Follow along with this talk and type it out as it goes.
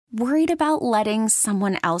Worried about letting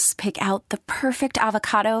someone else pick out the perfect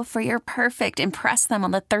avocado for your perfect impress them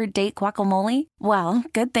on the third date guacamole? Well,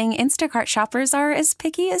 good thing Instacart shoppers are as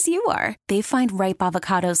picky as you are. They find ripe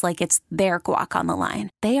avocados like it's their guac on the line.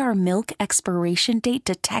 They are milk expiration date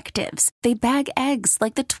detectives. They bag eggs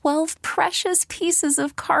like the 12 precious pieces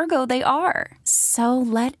of cargo they are. So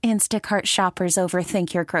let Instacart shoppers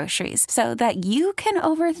overthink your groceries so that you can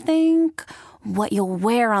overthink what you'll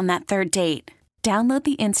wear on that third date. Download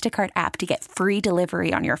the Instacart app to get free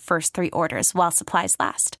delivery on your first 3 orders while supplies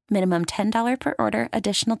last. Minimum $10 per order.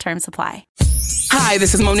 Additional terms apply. Hi,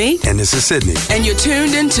 this is Monique. And this is Sydney. And you're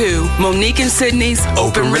tuned into Monique and Sydney's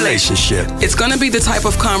Open Relationship. It's going to be the type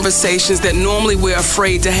of conversations that normally we're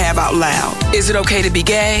afraid to have out loud. Is it okay to be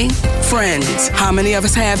gay? Friends, how many of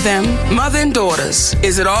us have them? Mother and daughters,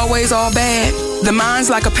 is it always all bad? The mind's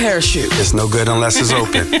like a parachute. It's no good unless it's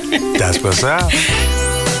open. That's what's up.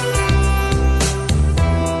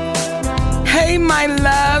 Hey, my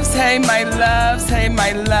loves. Hey, my loves. Hey,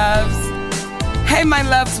 my loves. Hey, my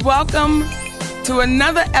loves. Welcome to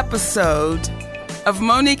another episode of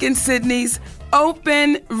Monique and Sydney's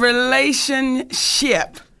Open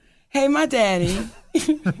Relationship. Hey, my daddy.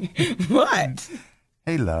 What?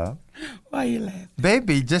 Hey, love. Why are you laughing?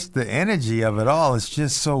 Baby, just the energy of it all is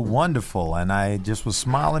just so wonderful. And I just was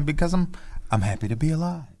smiling because I'm happy to be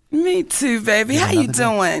alive. Me too, baby. How you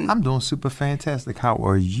doing? I'm doing super fantastic. How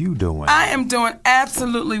are you doing? I am doing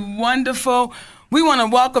absolutely wonderful. We want to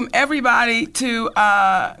welcome everybody to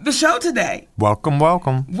the show today. Welcome,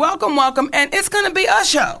 welcome. Welcome, welcome. And it's going to be a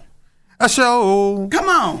show. A show. Come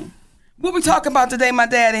on. What we talking about today, my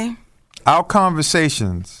daddy? Our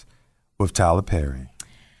conversations with Tyler Perry.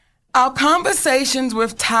 Our conversations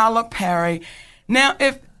with Tyler Perry. Now,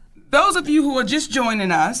 if those of you who are just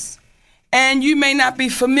joining us, and you may not be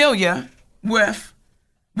familiar with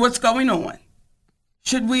what's going on,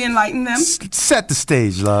 should we enlighten them? Set the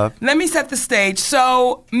stage, love. Let me set the stage.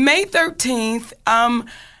 So, May 13th,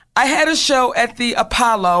 I had a show at the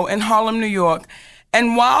Apollo in Harlem, New York.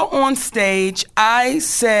 And while on stage, I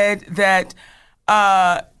said that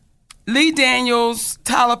Lee Daniels,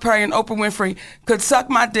 Tyler Perry, and Oprah Winfrey could suck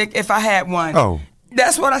my dick if I had one. Oh.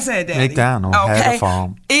 That's what I said, Daddy. Take down on had a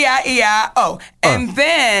phone. E-I-E-I-O. And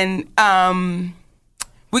then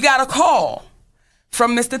we got a call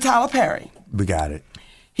from Mr. Tyler Perry. We got it.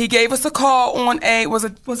 He gave us a call on was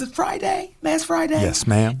it Friday? Last Friday? Yes,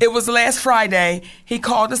 ma'am. It was last Friday. He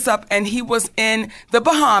called us up, and he was in the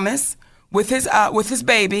Bahamas with his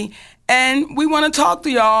baby, and we want to talk to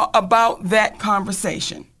y'all about that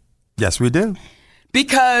conversation. Yes, we do.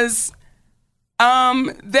 Because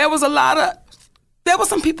there was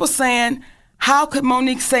some people saying, how could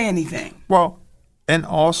Monique say anything? Well, and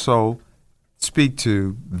also speak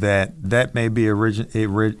to that may be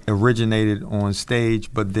originated on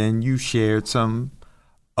stage, but then you shared some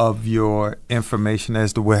of your information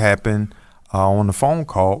as to what happened on the phone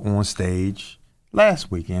call on stage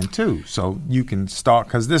last weekend too. So you can start,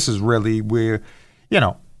 because this is really where,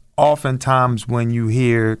 oftentimes when you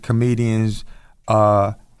hear comedians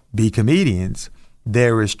be comedians,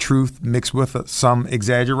 there is truth mixed with some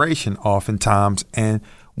exaggeration oftentimes. And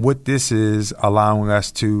what this is allowing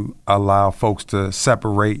us to allow folks to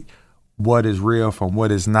separate what is real from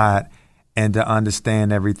what is not, and to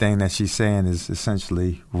understand everything that she's saying is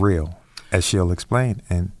essentially real, as she'll explain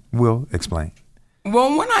and will explain.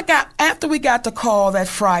 Well, after we got the call that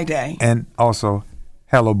Friday. And also,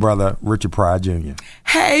 hello, brother, Richard Pryor Jr.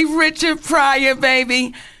 Hey, Richard Pryor,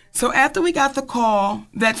 baby. So after we got the call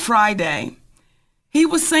that Friday, he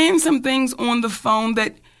was saying some things on the phone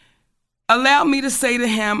that allowed me to say to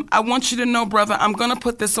him, I want you to know, brother, I'm going to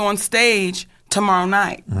put this on stage tomorrow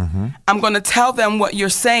night. Mm-hmm. I'm going to tell them what you're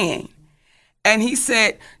saying. And he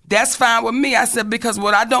said, that's fine with me. I said, because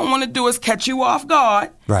what I don't want to do is catch you off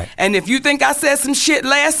guard. Right. And if you think I said some shit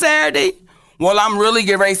last Saturday, well, I'm really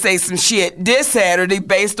getting ready to say some shit this Saturday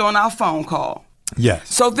based on our phone call.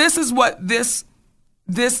 Yes. So this is what this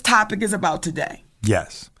topic is about today.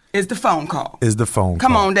 Yes. Is the phone call.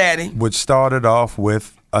 Come on, Daddy. Which started off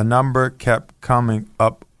with a number kept coming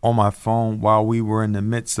up on my phone while we were in the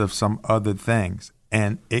midst of some other things.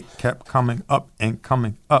 And it kept coming up and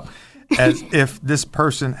coming up as if this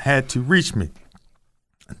person had to reach me.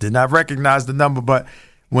 I did not recognize the number, but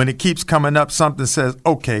when it keeps coming up, something says,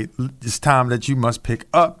 okay, it's time that you must pick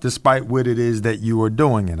up despite what it is that you are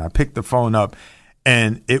doing. And I picked the phone up,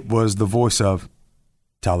 and it was the voice of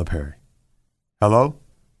Tyler Perry. Hello?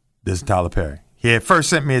 This is Tyler Perry. He had first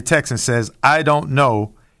sent me a text and says, I don't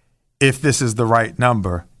know if this is the right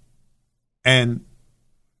number. And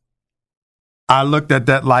I looked at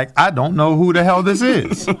that like, I don't know who the hell this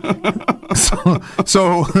is.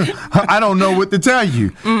 So I don't know what to tell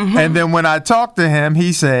you. And then when I talked to him,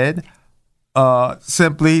 he said,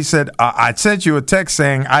 simply, I sent you a text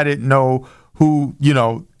saying I didn't know who,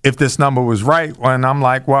 if this number was right. And I'm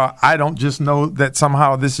like, well, I don't just know that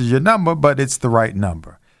somehow this is your number, but it's the right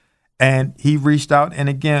number. And he reached out. And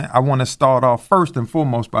again, I want to start off first and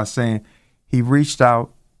foremost by saying he reached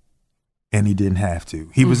out and he didn't have to.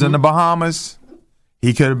 He was in the Bahamas.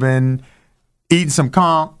 He could have been eating some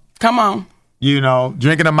conch. Come on.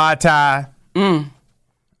 Drinking a Mai Tai.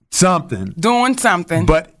 Something. Doing something.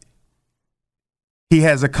 But he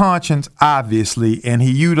has a conscience, obviously, and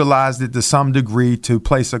he utilized it to some degree to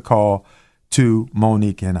place a call to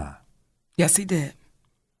Monique and I. Yes, he did.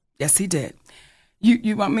 Yes, he did.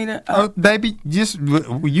 You want me to? Baby,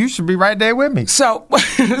 you should be right there with me. So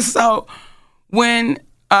when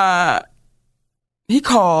he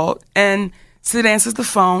called and Sid answers the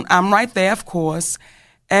phone, I'm right there, of course,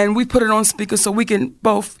 and we put it on speaker so we can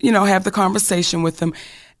both, have the conversation with him.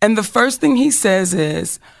 And the first thing he says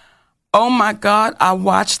is, "Oh my God, I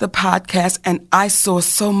watched the podcast and I saw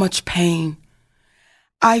so much pain.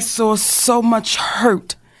 I saw so much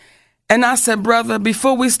hurt." And I said, "Brother,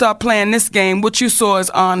 before we start playing this game, what you saw is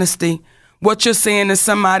honesty. What you're seeing is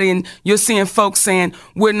somebody, and you're seeing folks saying,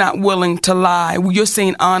 we're not willing to lie. You're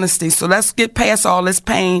seeing honesty. So let's get past all this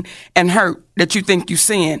pain and hurt that you think you're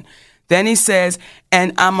seeing." Then he says,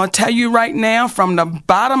 "And I'm going to tell you right now, from the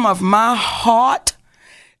bottom of my heart,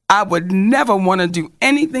 I would never want to do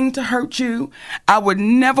anything to hurt you. I would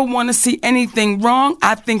never want to see anything wrong.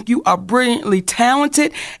 I think you are brilliantly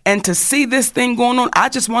talented. And to see this thing going on, I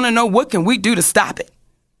just want to know, what can we do to stop it?"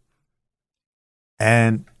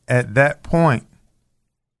 And at that point,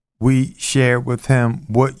 we shared with him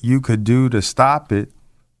what you could do to stop it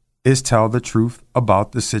is tell the truth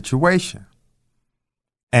about the situation.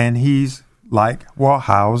 And he's like, "Well,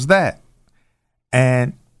 how's that?"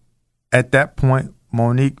 And at that point,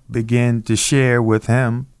 Monique began to share with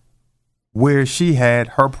him where she had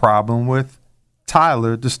her problem with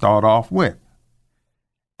Tyler to start off with.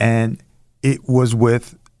 And it was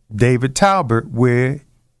with David Talbert, where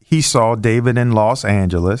he saw David in Los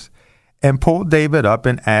Angeles and pulled David up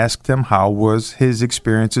and asked him how was his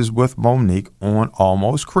experiences with Monique on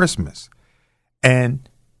Almost Christmas. And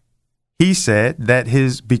he said that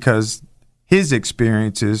because his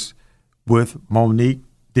experiences with Monique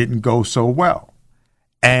didn't go so well.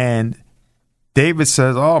 And David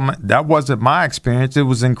says, "Oh, that wasn't my experience. It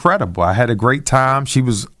was incredible. I had a great time. She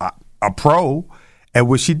was a pro at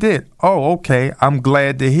what she did." "Oh, okay. I'm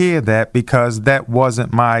glad to hear that, because that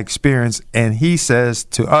wasn't my experience." And he says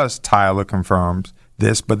to us, Tyler confirms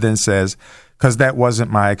this, but then says, "Because that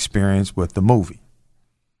wasn't my experience with the movie."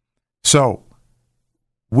 So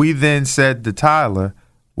we then said to Tyler,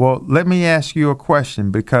 "Well, let me ask you a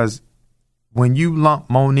question, because when you lump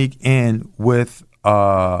Monique in with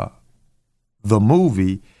the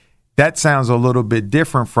movie, that sounds a little bit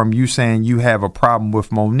different from you saying you have a problem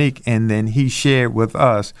with Monique." And then he shared with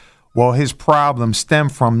us, well, his problem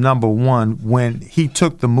stemmed from, number one, when he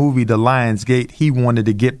took the movie to Lionsgate, he wanted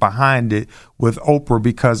to get behind it with Oprah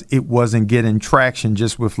because it wasn't getting traction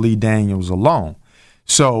just with Lee Daniels alone.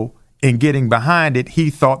 So in getting behind it,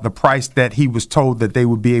 he thought the price that he was told that they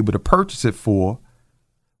would be able to purchase it for,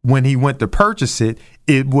 when he went to purchase it,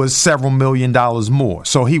 it was several $1 million more.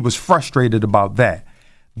 So he was frustrated about that.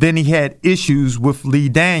 Then he had issues with Lee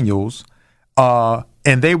Daniels, and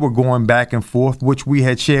they were going back and forth, which we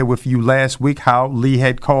had shared with you last week, how Lee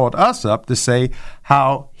had called us up to say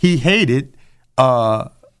how he hated Brother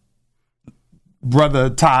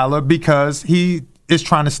Tyler because he is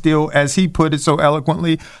trying to steal, as he put it so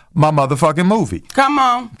eloquently, my motherfucking movie. Come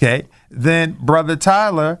on. Okay. Then Brother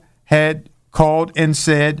Tyler had called and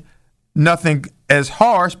said nothing as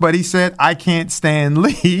harsh, but he said, "I can't stand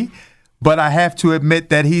Lee, but I have to admit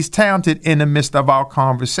that he's talented," in the midst of our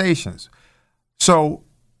conversations. So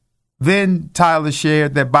then Tyler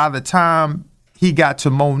shared that by the time he got to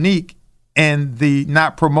Monique and the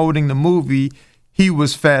not promoting the movie, he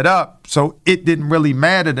was fed up. So it didn't really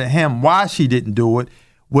matter to him why she didn't do it.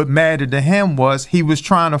 What mattered to him was he was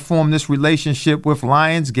trying to form this relationship with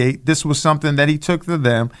Lionsgate. This was something that he took to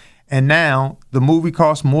them. And now the movie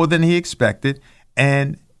cost more than he expected.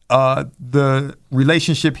 And the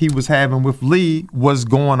relationship he was having with Lee was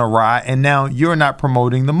going awry. And now you're not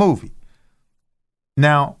promoting the movie.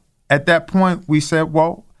 Now, at that point, we said,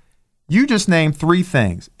 well, you just named three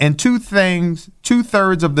things. And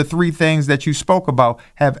two-thirds of the three things that you spoke about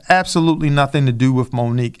have absolutely nothing to do with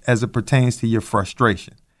Monique as it pertains to your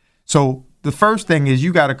frustration. So the first thing is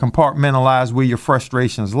you got to compartmentalize where your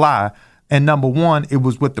frustrations lie. And number one, it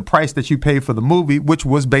was with the price that you paid for the movie, which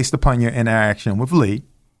was based upon your interaction with Lee,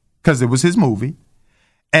 because it was his movie.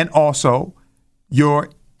 And also your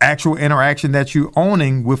actual interaction that you're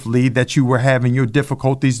owning with Lee, that you were having your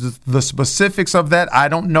difficulties. The specifics of that, I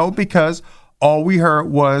don't know, because all we heard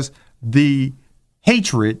was the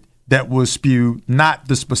hatred that was spewed, not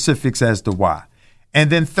the specifics as to why. And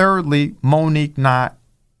then thirdly, Monique not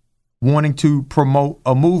wanting to promote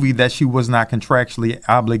a movie that she was not contractually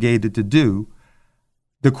obligated to do.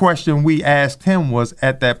 The question we asked him was,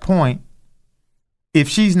 at that point, if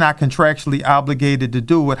she's not contractually obligated to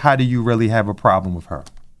do it, how do you really have a problem with her?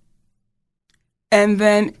 And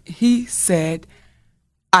then he said,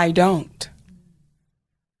 I don't.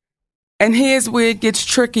 And here's where it gets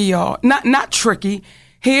tricky, y'all. Not tricky.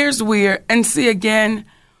 Here's where, and see again,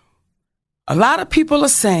 a lot of people are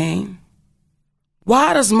saying,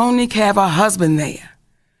 why does Monique have her husband there?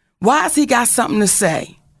 Why has he got something to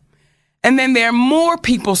say? And then there are more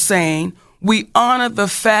people saying, we honor the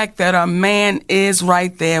fact that a man is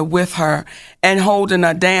right there with her and holding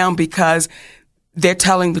her down because they're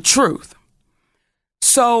telling the truth.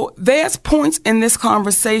 So there's points in this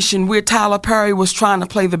conversation where Tyler Perry was trying to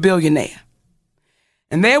play the billionaire.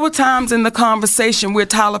 And there were times in the conversation where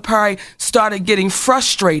Tyler Perry started getting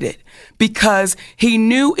frustrated because he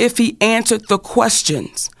knew if he answered the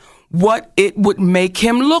questions, what it would make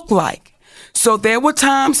him look like. So there were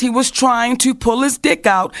times he was trying to pull his dick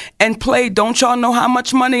out and play, don't y'all know how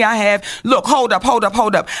much money I have? Look, hold up.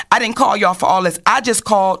 I didn't call y'all for all this. I just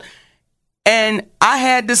called and I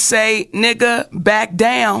had to say, nigga, back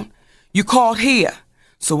down. You called here.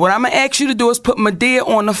 So what I'm going to ask you to do is put Madea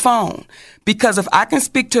on the phone. Because if I can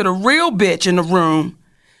speak to the real bitch in the room,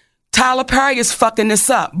 Tyler Perry is fucking this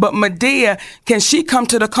up. But Madea, can she come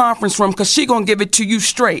to the conference room? Because she going to give it to you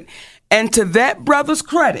straight. And to that brother's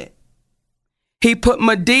credit, he put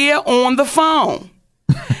Madea on the phone.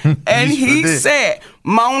 And he said,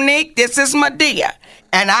 Monique, this is Madea.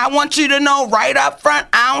 And I want you to know right up front,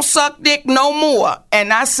 I don't suck dick no more.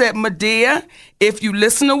 And I said, Madea, if you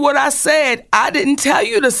listen to what I said, I didn't tell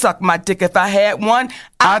you to suck my dick if I had one.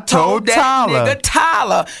 I told that nigga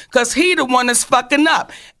Tyler, because he the one that's fucking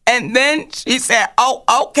up. And then she said, oh,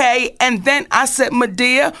 okay. And then I said,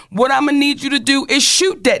 Madea, what I'm going to need you to do is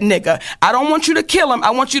shoot that nigga. I don't want you to kill him. I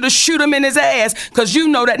want you to shoot him in his ass because you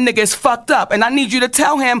know that nigga is fucked up. And I need you to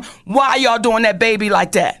tell him why y'all doing that baby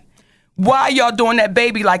like that. Why y'all doing that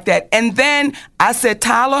baby like that? And then I said,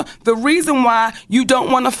 Tyler, the reason why you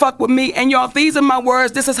don't want to fuck with me, and y'all, these are my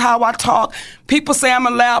words, this is how I talk. People say I'm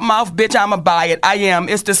a loudmouth, bitch, I'm a buy it. I am.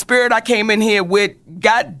 It's the spirit I came in here with.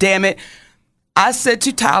 God damn it. I said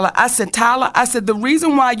to Tyler, the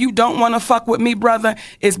reason why you don't want to fuck with me, brother,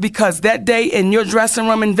 is because that day in your dressing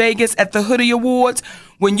room in Vegas at the Hoodie Awards,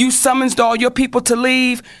 when you summoned all your people to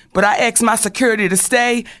leave, but I asked my security to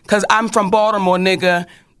stay because I'm from Baltimore, nigga.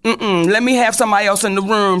 Let me have somebody else in the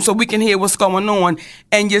room so we can hear what's going on.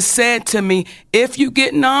 And you said to me, if you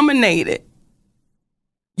get nominated,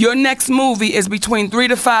 your next movie is between $3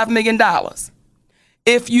 to $5 million.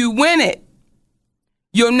 If you win it,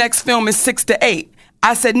 your next film is 6 to 8.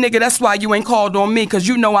 I said, nigga, that's why you ain't called on me, because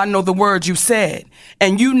you know I know the words you said.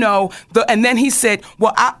 And you know, and then he said,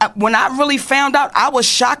 well, when I really found out, I was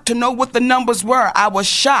shocked to know what the numbers were. I was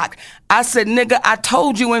shocked. I said, nigga, I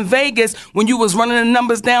told you in Vegas when you was running the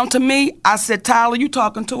numbers down to me, I said, Tyler, you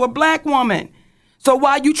talking to a black woman. So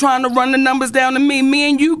why you trying to run the numbers down to me? Me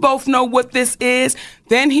and you both know what this is.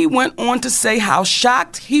 Then he went on to say how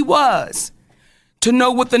shocked he was to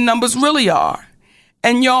know what the numbers really are.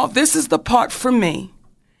 And y'all, this is the part for me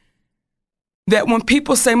that when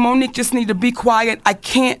people say, Monique, just need to be quiet, I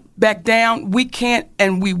can't back down. We can't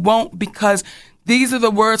and we won't, because these are the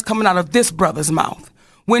words coming out of this brother's mouth.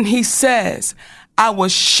 When he says, I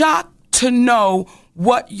was shocked to know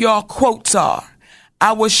what your quotes are.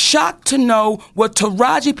 I was shocked to know what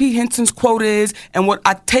Taraji P. Henson's quote is and what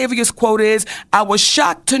Octavia's quote is. I was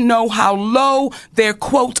shocked to know how low their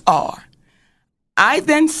quotes are. I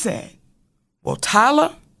then said, well,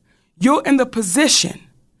 Tyler, you're in the position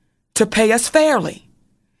to pay us fairly.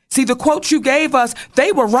 See, the quotes you gave us,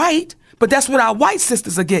 they were right, but that's what our white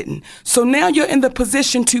sisters are getting. So now you're in the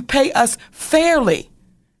position to pay us fairly.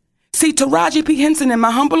 See, Taraji P. Henson, in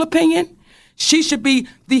my humble opinion, she should be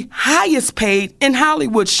the highest paid in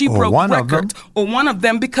Hollywood. She broke records, or one of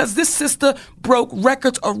them, because this sister broke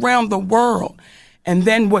records around the world. And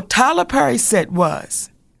then what Tyler Perry said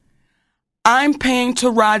was, I'm paying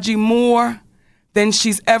Taraji more than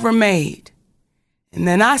she's ever made. And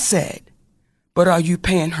then I said, but are you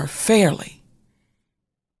paying her fairly?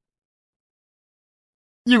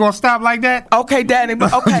 You gonna stop like that? Okay, Daddy,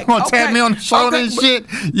 but okay. You gonna tap me on the shoulder and shit?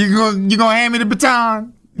 You gonna hand me the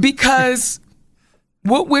baton? Because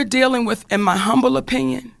what we're dealing with, in my humble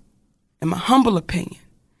opinion,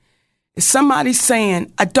 is somebody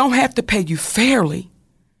saying, I don't have to pay you fairly.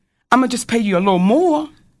 I'm going to just pay you a little more.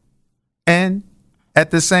 And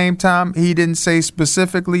at the same time, he didn't say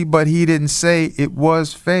specifically, but he didn't say it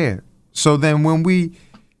was fair. So then when we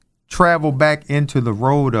travel back into the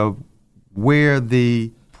road of where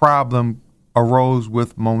the problem arose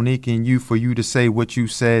with Monique and you, for you to say what you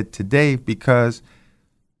said today, because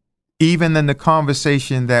even in the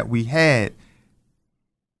conversation that we had,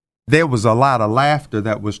 there was a lot of laughter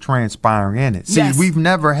that was transpiring in it. See, yes. We've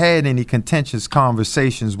never had any contentious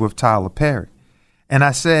conversations with Tyler Perry. And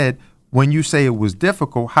I said, when you say it was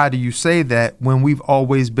difficult, how do you say that when we've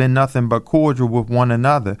always been nothing but cordial with one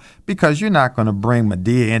another? Because you're not going to bring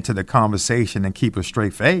Madea into the conversation and keep a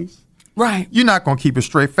straight face. Right. You're not going to keep a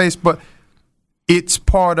straight face, but it's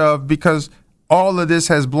part of, because all of this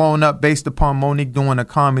has blown up based upon Monique doing a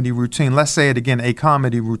comedy routine. Let's say it again, a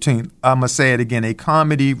comedy routine. I'm going to say it again, a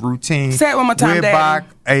comedy routine. Say it one more time, Daddy.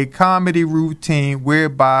 A comedy routine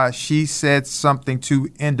whereby she said something to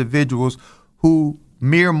individuals who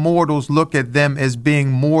mere mortals look at them as being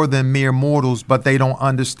more than mere mortals, but they don't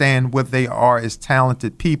understand what they are as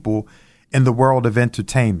talented people in the world of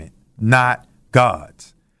entertainment, not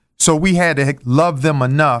gods. So we had to love them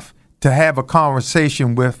enough to have a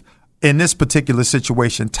conversation with, in this particular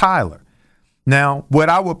situation, Tyler. Now, what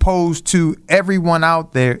I would pose to everyone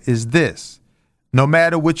out there is this. No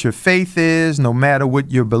matter what your faith is, no matter what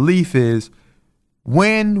your belief is,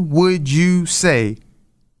 when would you say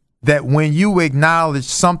that when you acknowledge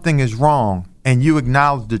something is wrong and you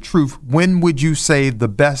acknowledge the truth, when would you say the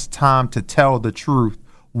best time to tell the truth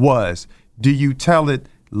was? Do you tell it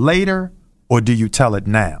later or do you tell it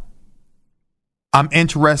now? I'm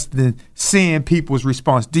interested in seeing people's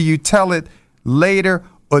response. Do you tell it later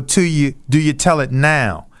or do you tell it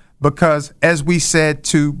now? Because as we said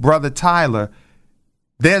to Brother Tyler,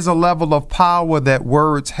 there's a level of power that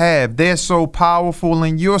words have. They're so powerful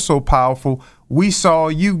and you're so powerful. We saw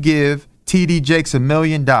you give T.D. Jakes $1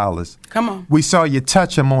 million. Come on. We saw you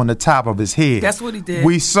touch him on the top of his head. That's what he did.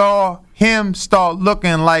 We saw him start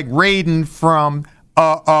looking like Raiden from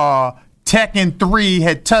Tekken 3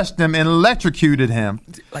 had touched him and electrocuted him.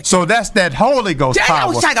 So that's that Holy Ghost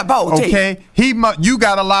power. Okay? You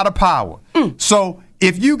got a lot of power. So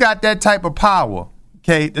if you got that type of power,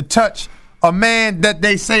 okay, to touch a man that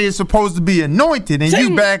they say is supposed to be anointed and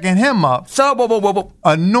you backing him up,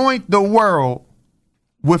 anoint the world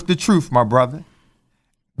with the truth, my brother.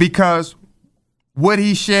 Because what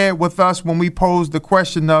he shared with us when we posed the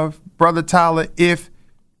question of, Brother Tyler, if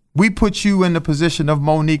we put you in the position of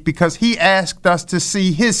Monique, because he asked us to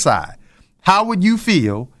see his side. How would you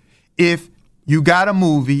feel if you got a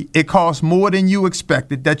movie, it costs more than you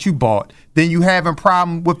expected that you bought, then you having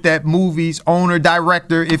problem with that movie's owner,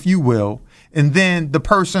 director, if you will, and then the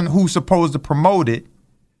person who's supposed to promote it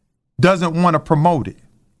doesn't want to promote it?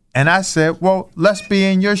 And I said, well, let's be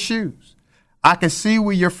in your shoes. I can see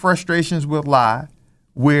where your frustrations would lie,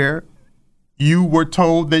 where you were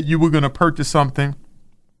told that you were going to purchase something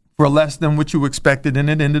for less than what you expected, and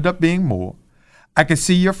it ended up being more. I can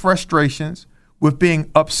see your frustrations with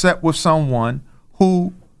being upset with someone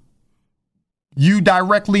who you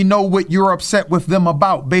directly know what you're upset with them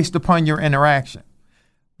about based upon your interaction.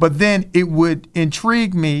 But then it would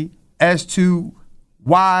intrigue me as to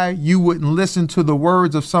why you wouldn't listen to the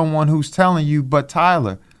words of someone who's telling you, but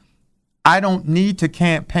Tyler, I don't need to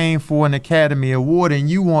campaign for an Academy Award, and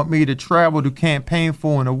you want me to travel to campaign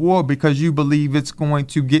for an award because you believe it's going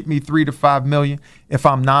to get me $3 to $5 million if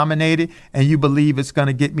I'm nominated, and you believe it's going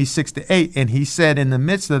to get me 6 to 8. And he said in the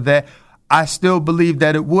midst of that, I still believe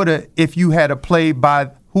that it would have if you had to play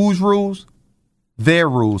by whose rules? Their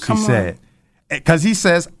rules, he said. Because he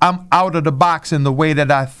says, I'm out of the box in the way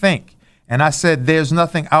that I think. And I said, there's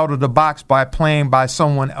nothing out of the box by playing by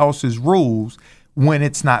someone else's rules when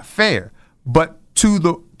it's not fair. But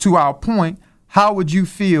to our point, how would you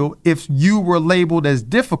feel if you were labeled as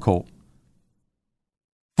difficult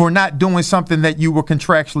for not doing something that you were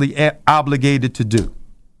contractually obligated to do?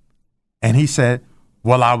 And he said,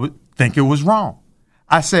 well, I would think it was wrong.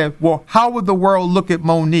 I said, well, how would the world look at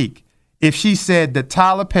Monique if she said that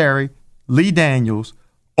Tyler Perry, Lee Daniels,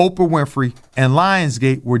 Oprah Winfrey, and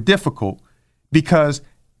Lionsgate were difficult because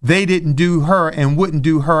they didn't do her and wouldn't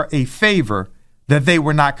do her a favor that they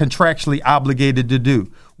were not contractually obligated to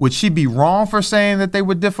do? Would she be wrong for saying that they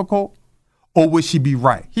were difficult, or would she be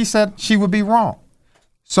right? He said she would be wrong.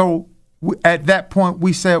 So at that point,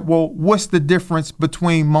 we said, well, what's the difference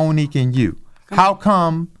between Monique and you? How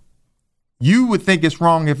come you would think it's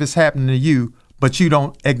wrong if it's happening to you, but you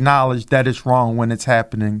don't acknowledge that it's wrong when it's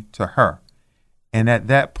happening to her? And at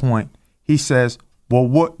that point, he says, well,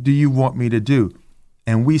 what do you want me to do?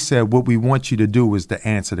 And we said, what we want you to do is to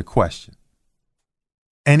answer the question.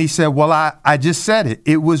 And he said, well, I just said it.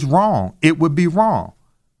 It was wrong. It would be wrong.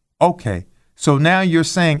 Okay. So now you're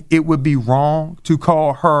saying it would be wrong to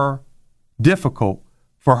call her difficult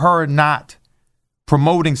for her not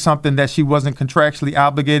promoting something that she wasn't contractually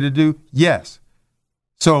obligated to do? Yes.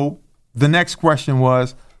 So the next question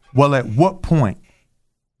was, well, at what point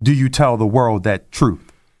do you tell the world that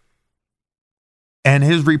truth? And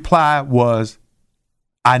his reply was,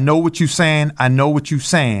 I know what you're saying. I know what you're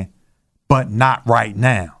saying, but not right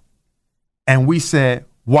now. And we said,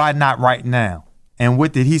 why not right now? And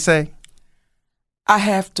what did he say? I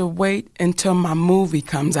have to wait until my movie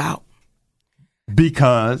comes out.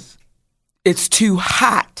 Because? It's too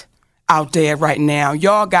hot out there right now.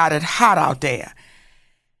 Y'all got it hot out there.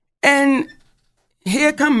 And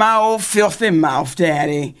here come my old filthy mouth,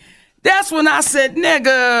 Daddy. That's when I said,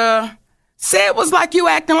 nigga, say it was like you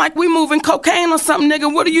acting like we moving cocaine or something,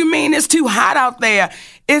 nigga. What do you mean it's too hot out there?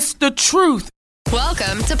 It's the truth.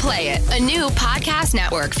 Welcome to Play It, a new podcast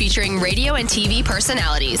network featuring radio and TV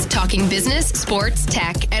personalities talking business, sports,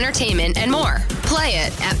 tech, entertainment, and more. Play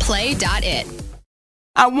it at play.it.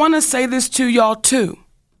 I want to say this to y'all, too.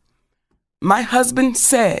 My husband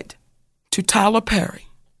said to Tyler Perry,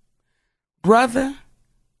 brother,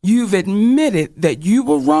 you've admitted that you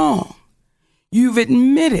were wrong. You've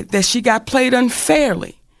admitted that she got played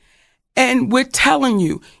unfairly. And we're telling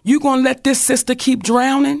you, you're going to let this sister keep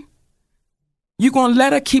drowning? You're going to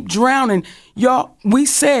let her keep drowning. Y'all, we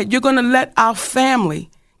said you're going to let our family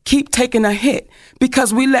keep taking a hit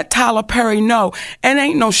because we let Tyler Perry know. And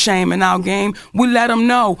ain't no shame in our game. We let him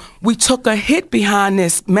know we took a hit behind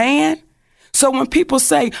this, man. So when people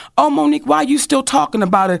say, oh, Monique, why are you still talking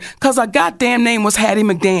about it? Because her goddamn name was Hattie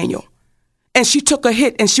McDaniel. And she took a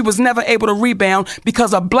hit and she was never able to rebound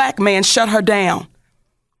because a black man shut her down.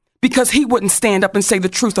 Because he wouldn't stand up and say the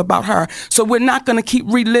truth about her. So we're not going to keep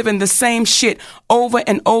reliving the same shit over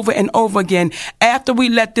and over and over again. After we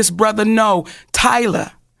let this brother know,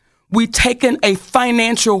 Tyler, we taking a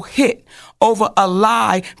financial hit over a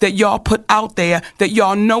lie that y'all put out there that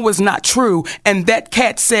y'all know is not true. And that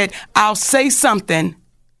cat said, I'll say something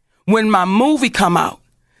when my movie come out.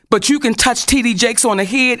 But you can touch T.D. Jakes on the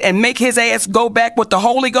head and make his ass go back with the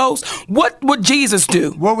Holy Ghost? What would Jesus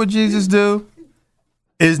do? What would Jesus do?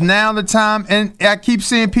 Is now the time, and I keep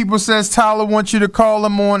seeing people says Tyler wants you to call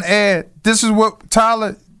him on air. This is what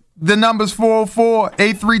Tyler, the number's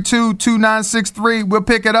 404-832-2963. We'll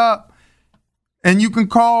pick it up, and you can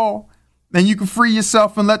call, and you can free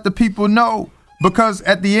yourself and let the people know. Because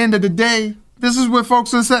at the end of the day, this is what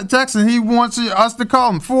folks are texting. He wants us to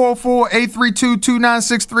call him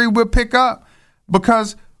 404-832-2963. We'll pick up,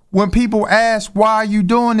 because when people ask why are you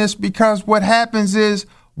doing this, because what happens is,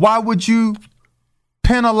 why would you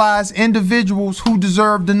penalize individuals who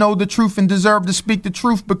deserve to know the truth and deserve to speak the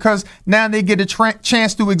truth? Because now they get a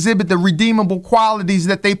chance to exhibit the redeemable qualities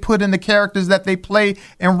that they put in the characters that they play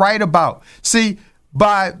and write about. See,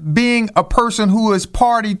 by being a person who is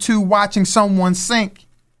party to watching someone sink,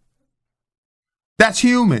 that's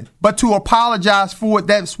human. But to apologize for it,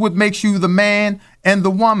 that's what makes you the man and the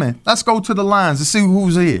woman. Let's go to the lines to see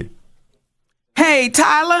who's here. Hey,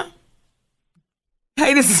 Tyler.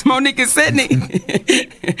 Hey, this is Monique and Sydney.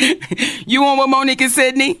 You on with Monique and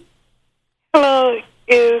Sydney? Hello,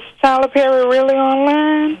 is Tyler Perry really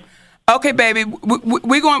online? Okay, baby,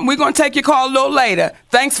 we're going to take your call a little later.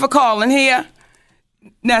 Thanks for calling here.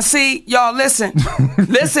 Now, see, y'all, listen,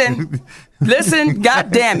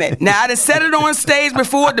 God damn it. Now, I done said it on stage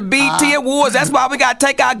before at the BET Awards. That's why we got to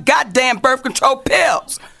take our goddamn birth control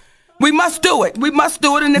pills. We must do it.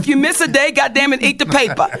 And if you miss a day, goddamn it, eat the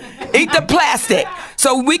paper. Eat the plastic.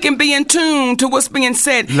 So we can be in tune to what's being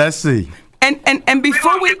said. Let's see. And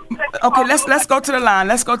before we... Okay, let's go to the line.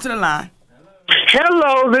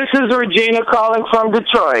 Hello, this is Regina calling from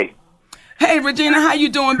Detroit. Hey, Regina, how you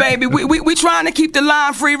doing, baby? We trying to keep the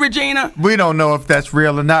line free, Regina. We don't know if that's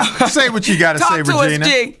real or not. Say what you got to say, Regina. Talk to us,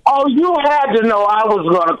 G. Oh, you had to know I was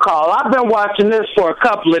going to call. I've been watching this for a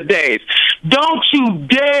couple of days. Don't you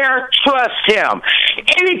dare trust him.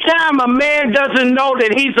 Anytime a man doesn't know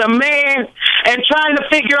that he's a man and trying to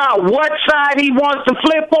figure out what side he wants to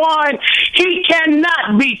flip on, he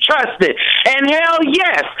cannot be trusted. And hell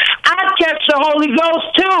yes, I'd catch the Holy Ghost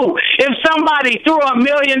too if somebody threw $1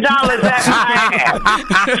 million at my ass.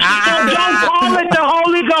 So don't call it the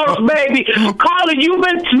Holy Ghost, baby. Call it, you've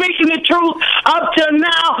been speaking the truth up till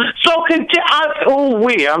now, so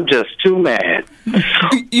I'm just too mad.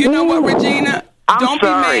 You know what, Regina? Don't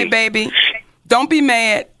sorry. be mad, baby. Don't be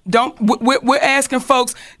mad. We're asking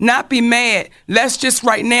folks not be mad. Let's just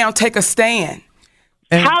right now take a stand.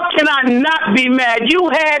 How can I not be mad? You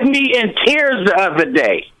had me in tears the other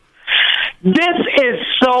day. This is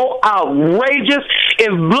so outrageous.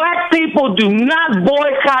 If black people do not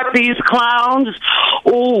boycott these clowns,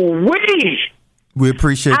 we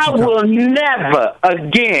appreciate you. I will never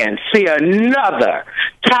again see another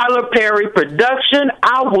Tyler Perry production.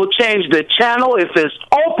 I will change the channel if it's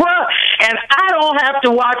Oprah, and I don't have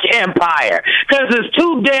to watch Empire because it's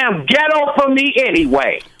too damn ghetto for me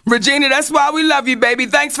anyway. Regina, that's why we love you, baby.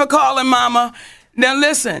 Thanks for calling, Mama. Now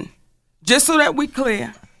listen, just so that we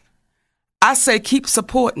clear, I say keep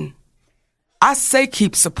supporting. I say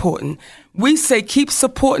keep supporting. We say keep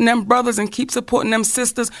supporting them brothers and keep supporting them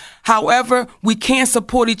sisters. However, we can't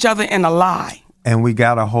support each other in a lie. And we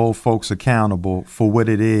got to hold folks accountable for what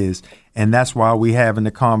it is. And that's why we having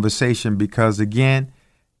the conversation, because, again,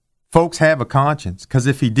 folks have a conscience. Because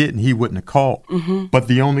if he didn't, he wouldn't have called. Mm-hmm. But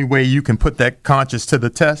the only way you can put that conscience to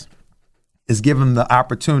the test is give them the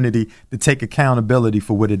opportunity to take accountability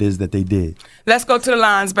for what it is that they did. Let's go to the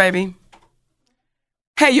lines, baby.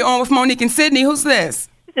 Hey, you're on with Monique and Sydney. Who's this?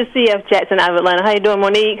 This is C.F. Jackson out of Atlanta. How you doing,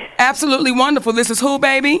 Monique? Absolutely wonderful. This is who,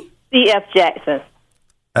 baby? C.F. Jackson.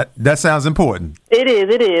 That sounds important. It is.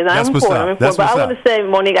 That's I'm what's important. up. That's but what's I want to say,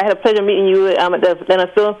 Monique, I had a pleasure meeting you at the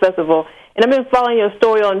Atlanta Film Festival. And I've been following your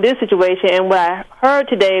story on this situation. And what I heard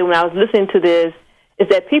today when I was listening to this is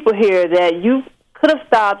that people hear that you could have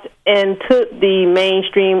stopped and took the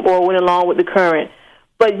mainstream or went along with the current.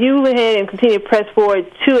 But you went ahead and continue to press forward,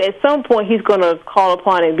 too. At some point, he's going to call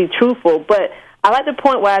upon and be truthful. But I like the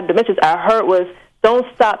point where the message I heard was, don't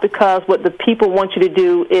stop because what the people want you to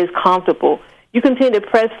do is comfortable. You continue to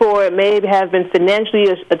press forward, maybe have been financially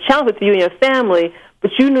a challenge for you and your family,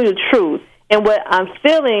 but you knew the truth. And what I'm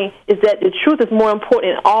feeling is that the truth is more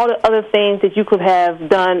important than all the other things that you could have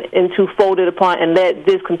done and to folded upon and let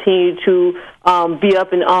this continue to be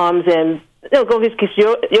up in arms and go against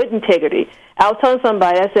your integrity. I was telling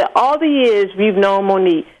somebody, I said, all the years we've known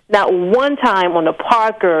Monique, not one time on the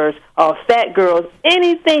Parkers or Fat Girls,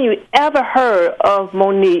 anything you ever heard of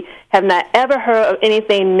Monique, have not ever heard of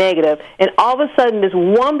anything negative. And all of a sudden, this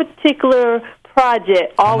one particular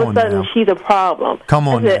project, all of a sudden, she's a problem. Come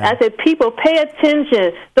on now. I said, people, pay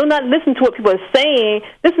attention. Do not listen to what people are saying.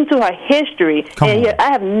 Listen to her history.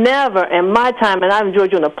 I have never, in my time, and I've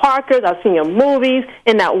enjoyed you in the Parkers, I've seen your movies,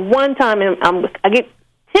 and not one time, and I get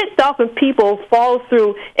ticked off when people fall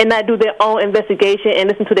through and not do their own investigation and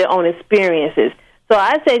listen to their own experiences. So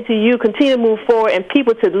I say to you, continue to move forward and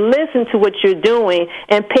people to listen to what you're doing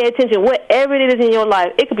and pay attention, whatever it is in your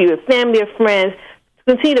life. It could be with family or friends.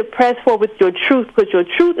 Continue to press forward with your truth, because your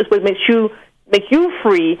truth is what makes you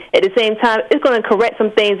free. At the same time, it's going to correct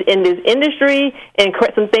some things in this industry and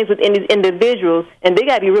correct some things within these individuals, and they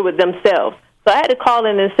got to be real with themselves. So I had to call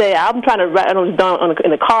in and say, I'm trying to ride in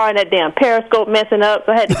the car and that damn Periscope messing up,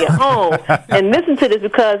 so I had to get home and listen to this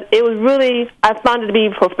because it was really, I found it to be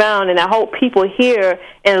profound, and I hope people hear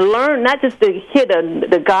and learn, not just to hear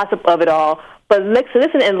the gossip of it all, but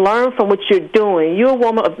listen and learn from what you're doing. You're a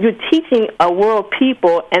woman, you're teaching a world of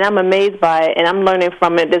people, and I'm amazed by it, and I'm learning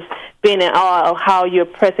from it, just being in awe of how you're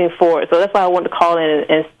pressing forward. So that's why I wanted to call in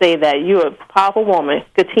and say that you're a powerful woman.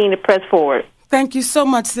 Continue to press forward. Thank you so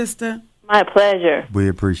much, sister. My pleasure. We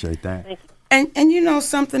appreciate that. Thank you. And you know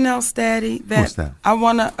something else, Daddy, What's that? I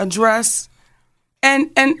want to address? And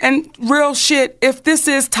real shit, if this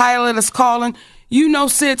is Tyler that's calling, you know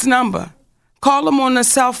Sid's number. Call him on the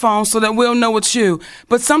cell phone so that we'll know it's you.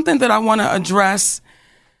 But something that I want to address,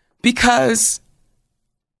 because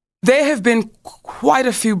there have been quite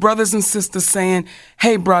a few brothers and sisters saying,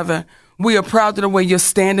 hey, brother, we are proud of the way you're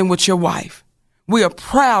standing with your wife. We are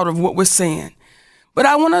proud of what we're saying. But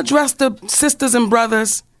I want to address the sisters and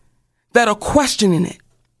brothers that are questioning it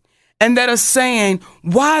and that are saying,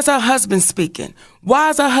 why is her husband speaking? Why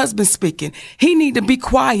is her husband speaking? He need to be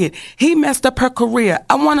quiet. He messed up her career.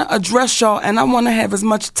 I want to address y'all, and I want to have as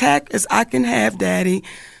much tact as I can have, Daddy.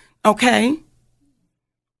 Okay?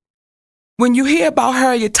 When you hear about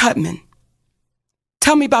Harriet Tubman,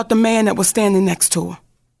 tell me about the man that was standing next to her.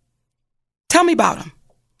 Tell me about him.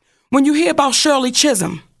 When you hear about Shirley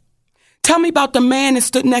Chisholm, Tell me about the man that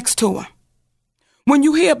stood next to her. When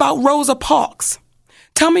you hear about Rosa Parks,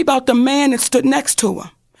 tell me about the man that stood next to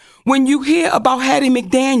her. When you hear about Hattie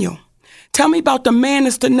McDaniel, tell me about the man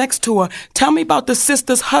that stood next to her. Tell me about the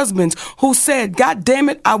sisters' husbands who said, God damn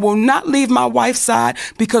it, I will not leave my wife's side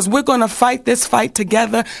because we're going to fight this fight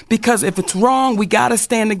together, because if it's wrong, we got to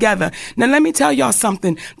stand together. Now, let me tell y'all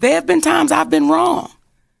something. There have been times I've been wrong.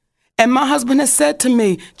 And my husband has said to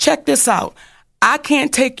me, check this out. I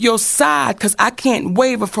can't take your side because I can't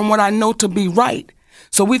waver from what I know to be right.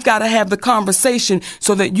 So we've got to have the conversation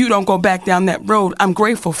so that you don't go back down that road. I'm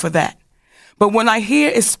grateful for that. But when I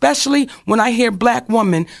hear, especially when I hear black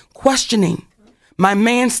women questioning my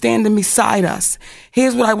man standing beside us,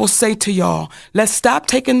 here's what I will say to y'all. Let's stop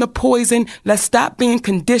taking the poison. Let's stop being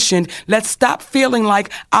conditioned. Let's stop feeling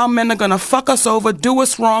like our men are going to fuck us over, do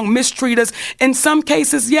us wrong, mistreat us. In some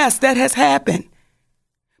cases, yes, that has happened.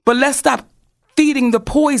 But let's stop feeding the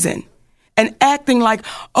poison and acting like,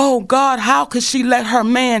 oh, God, how could she let her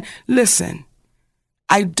man? Listen,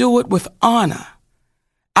 I do it with honor.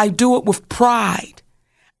 I do it with pride.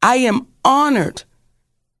 I am honored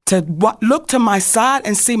to look to my side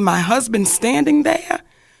and see my husband standing there.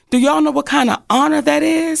 Do y'all know what kind of honor that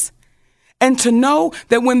is? And to know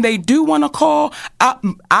that when they do want to call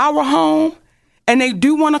our home and they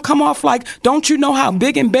do want to come off like, don't you know how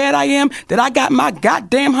big and bad I am, that I got my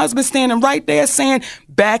goddamn husband standing right there saying,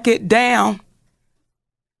 back it down.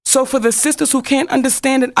 So for the sisters who can't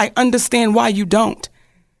understand it, I understand why you don't.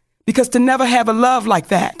 Because to never have a love like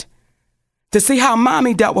that, to see how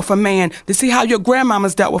mommy dealt with a man, to see how your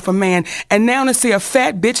grandmama's dealt with a man, and now to see a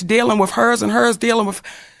fat bitch dealing with hers and hers dealing with,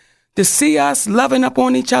 to see us loving up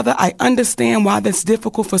on each other, I understand why that's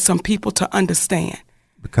difficult for some people to understand.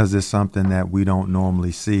 Because it's something that we don't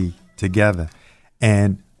normally see together.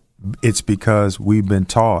 And it's because we've been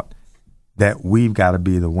taught that we've got to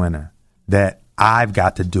be the winner, that I've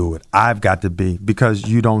got to do it, I've got to be, because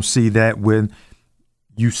you don't see that when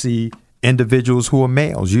you see individuals who are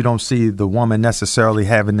males. You don't see the woman necessarily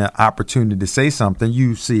having the opportunity to say something.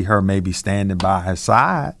 You see her maybe standing by her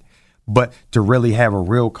side, but to really have a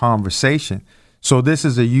real conversation. So this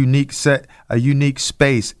is a unique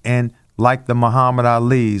space. And like the Muhammad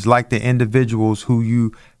Ali's, like the individuals who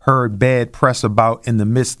you heard bad press about in the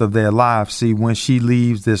midst of their lives, see, when she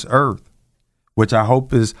leaves this earth, which I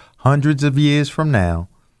hope is hundreds of years from now,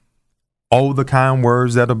 oh, the kind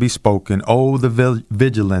words that'll be spoken. Oh, the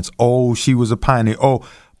vigilance. Oh, she was a pioneer. Oh,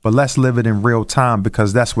 but let's live it in real time,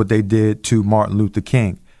 because that's what they did to Martin Luther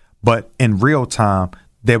King. But in real time,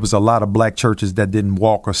 there was a lot of black churches that didn't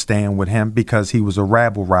walk or stand with him because he was a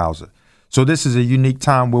rabble rouser. So this is a unique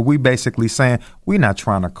time where we basically saying we're not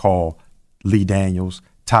trying to call Lee Daniels,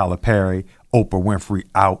 Tyler Perry, Oprah Winfrey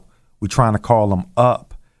out. We're trying to call them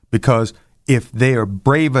up, because if they are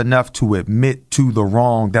brave enough to admit to the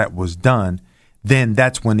wrong that was done, then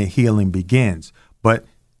that's when the healing begins. But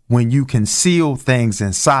when you conceal things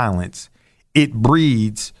in silence, it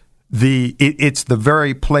breeds it's the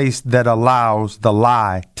very place that allows the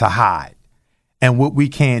lie to hide. And what we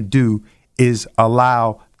can't do is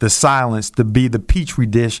allow the silence to be the petri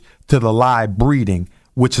dish to the lie breeding,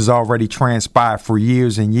 which has already transpired for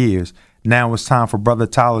years and years. Now it's time for Brother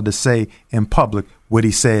Tyler to say in public what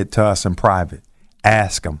he said to us in private.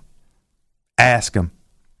 Ask him. Ask him.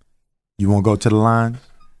 You want to go to the line?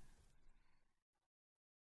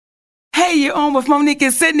 Hey, you're on with Monique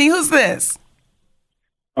and Sydney. Who's this?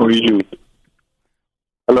 How are you?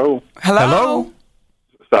 Hello? Hello?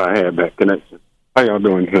 Sorry, I had that connection. How y'all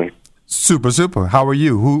doing today? Super, super. How are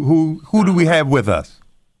you? Who do we have with us?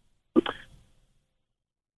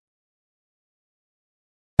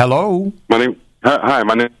 Hello? Hi,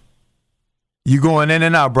 my name. You going in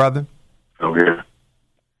and out, brother? Oh, yeah.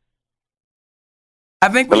 I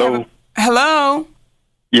think we have hello?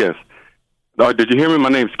 Yes. Did you hear me? My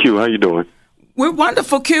name's Q. How you doing? We're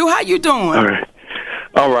wonderful, Q. How you doing?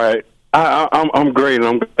 All right. I'm great, and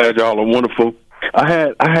I'm glad y'all are wonderful. I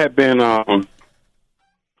had been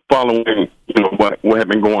following, what had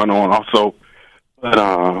been going on also, but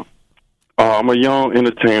I'm a young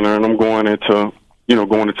entertainer, and I'm going into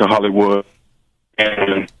Hollywood,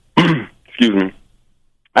 and excuse me,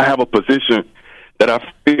 I have a position that I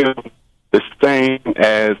feel the same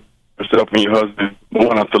as yourself and your husband.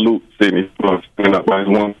 One, I salute Sydney for standing up by his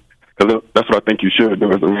woman, because that's what I think you should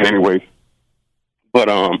do anyway. But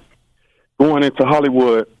going into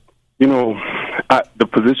Hollywood, the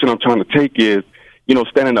position I'm trying to take is,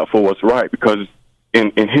 standing up for what's right, because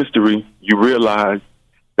in history, you realize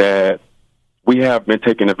that we have been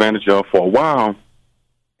taken advantage of for a while,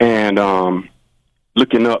 and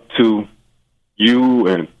looking up to you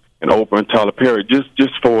and Oprah and Tyler Perry just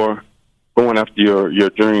for going after your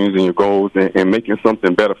dreams and your goals and making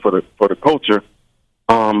something better for the culture,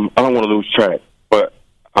 I don't want to lose track. But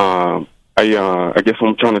I guess what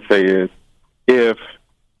I'm trying to say is,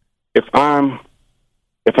 if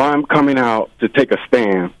I'm coming out to take a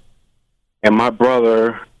stand, and my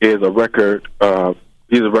brother is he's a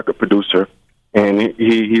record producer, and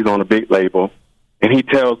he's on a big label, and he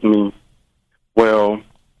tells me, well,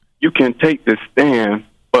 you can take this stand,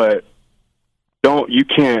 but you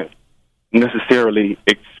can't necessarily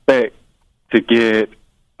expect to get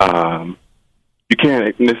you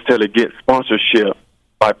can't necessarily get sponsorship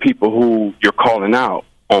by people who you're calling out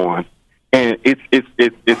on, and it's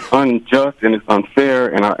unjust and it's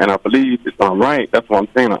unfair, and I believe it's not right. That's what I'm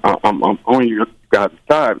saying. I'm on your guys'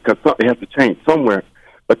 side because something has to change somewhere.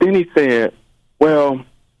 But then he said, well,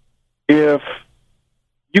 if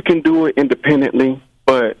you can do it independently,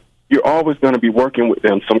 but you're always going to be working with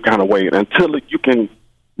them some kind of way until you can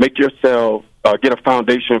make yourself get a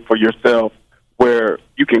foundation for yourself where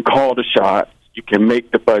you can call the shots, you can make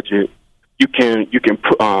the budget, you can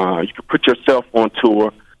put yourself on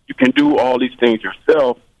tour, you can do all these things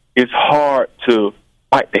yourself. It's hard to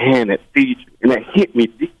bite the hand that feeds you, and that hit me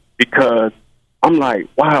deep because I'm like,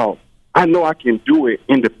 wow, I know I can do it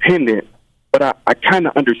independent, but I kind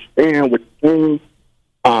of understand what things.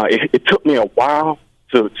 It took me a while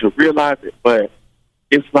to realize it, but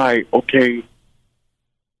it's like, okay,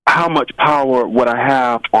 how much power would I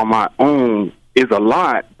have on my own is a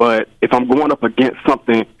lot, but if I'm going up against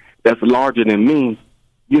something that's larger than me,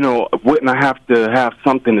 wouldn't I have to have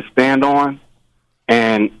something to stand on?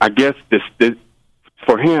 And I guess this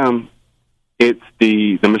for him, it's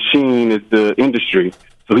the machine is the industry.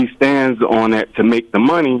 So he stands on that to make the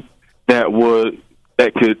money that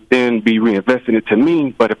could then be reinvested into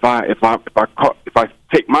me. But if I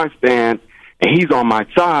take my stand and he's on my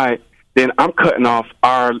side, then I'm cutting off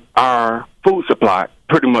our food supply.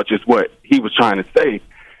 Pretty much is what he was trying to say.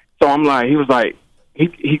 So I'm like,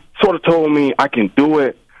 he sort of told me I can do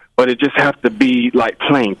it, but it just has to be like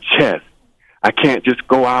playing chess. I can't just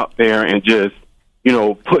go out there and just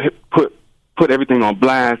put everything on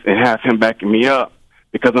blast and have him backing me up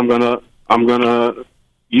because I'm gonna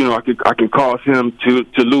I can cause him to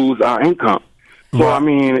lose our income. So I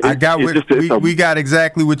mean, we got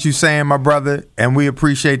exactly what you're saying, my brother, and we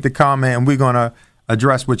appreciate the comment, and we're gonna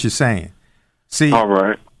address what you're saying. See, all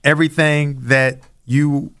right, everything that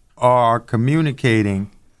you are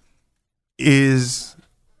communicating is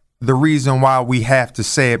the reason why we have to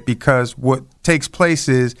say it, because what takes place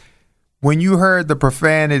is when you heard the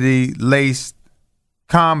profanity-laced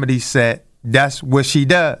comedy set, that's what she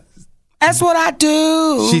does. That's what I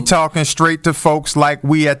do. She talking straight to folks like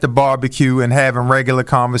we at the barbecue and having regular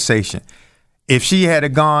conversation. If she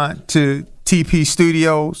had gone to TP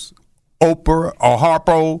Studios, Oprah or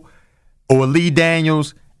Harpo or Lee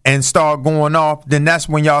Daniels and start going off, then that's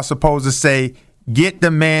when y'all supposed to say, get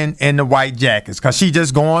the men in the white jackets, because she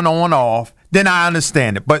just going on off. Then I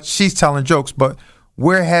understand it. But she's telling jokes. But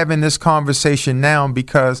we're having this conversation now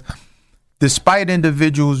because despite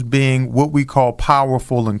individuals being what we call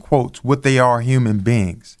powerful in quotes, what they are human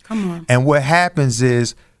beings. Come on. And what happens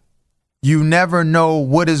is you never know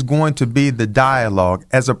what is going to be the dialogue.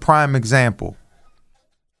 As a prime example,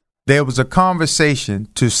 there was a conversation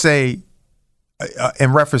to say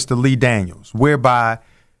in reference to Lee Daniels, whereby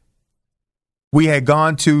we had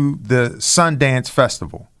gone to the Sundance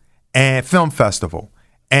Festival and Film Festival,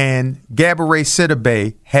 and Gabourey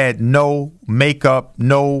Sidibe had no makeup,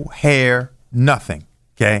 no hair, nothing,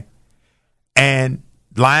 okay? And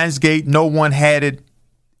Lionsgate, no one had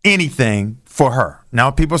anything for her. Now,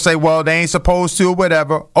 people say, well, they ain't supposed to or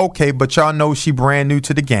whatever. Okay, but y'all know she brand new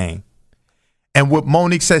to the game. And what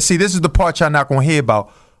Monique said, see, this is the part y'all not going to hear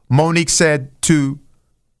about. Monique said to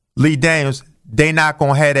Lee Daniels, they not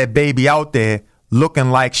going to have that baby out there looking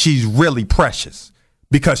like she's really precious,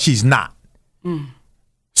 because she's not.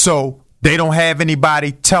 So they don't have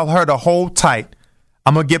anybody tell her to hold tight.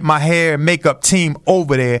 I'm going to get my hair and makeup team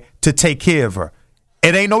over there to take care of her.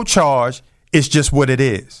 It ain't no charge. It's just what it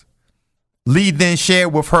is. Lee then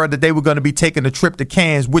shared with her that they were going to be taking a trip to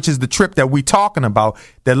Cannes, which is the trip that we talking about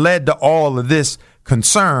that led to all of this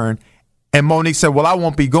concern. And Monique said, well, I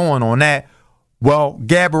won't be going on that. Well,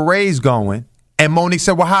 Gabourey's going. And Monique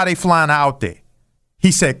said, well, how they flying out there?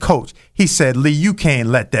 He said, Coach, he said, Lee, you can't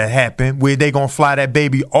let that happen. Where they going to fly that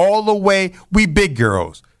baby all the way? We big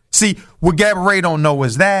girls. See, what Gabourey don't know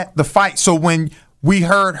is that the fight. So when we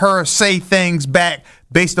heard her say things back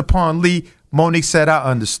based upon Lee, Monique said, I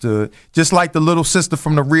understood. Just like the little sister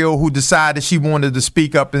from The Real who decided she wanted to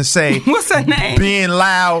speak up and say, what's her name? Being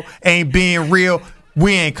loud ain't being real.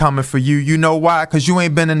 we ain't coming for you. You know why? Because you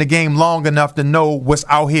ain't been in the game long enough to know what's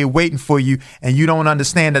out here waiting for you, and you don't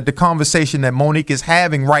understand that the conversation that Monique is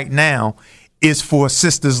having right now is for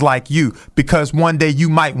sisters like you, because one day you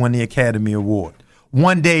might win the Academy Award.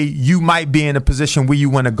 One day you might be in a position where you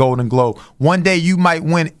win a Golden Globe. One day you might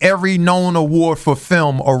win every known award for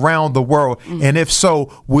film around the world. And if so,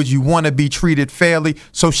 would you want to be treated fairly?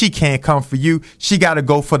 So she can't come for you. She got to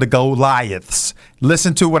go for the Goliaths.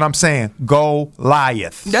 Listen to what I'm saying.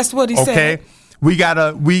 Goliath. That's what he said. Okay?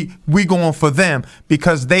 We going for them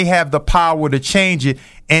because they have the power to change it.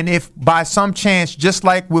 And if by some chance, just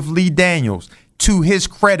like with Lee Daniels, to his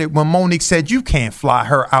credit, when Monique said you can't fly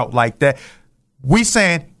her out like that, we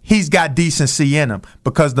saying he's got decency in him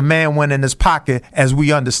because the man went in his pocket, as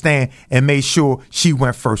we understand, and made sure she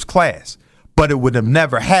went first class. But it would have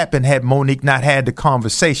never happened had Monique not had the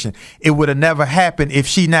conversation. It would have never happened if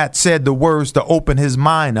she not said the words to open his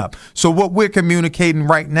mind up. So what we're communicating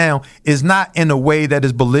right now is not in a way that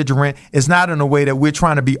is belligerent. It's not in a way that we're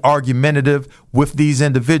trying to be argumentative with these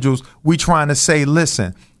individuals. We're trying to say,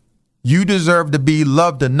 listen, you deserve to be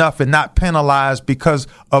loved enough and not penalized because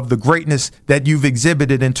of the greatness that you've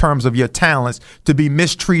exhibited in terms of your talents to be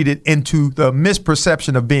mistreated into the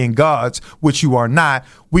misperception of being gods, which you are not.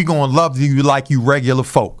 We're going to love you like you regular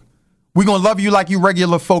folk. We're going to love you like you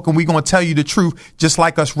regular folk, and we're going to tell you the truth just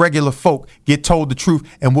like us regular folk get told the truth.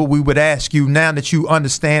 And what we would ask you now that you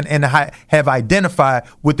understand and have identified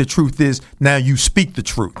what the truth is, now you speak the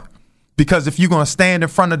truth. Because if you're going to stand in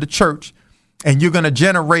front of the church and you're going to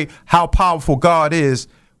generate how powerful God is,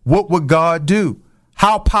 what would God do?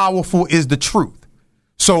 How powerful is the truth?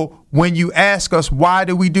 So when you ask us, why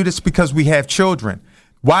do we do this? Because we have children.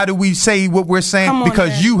 Why do we say what we're saying?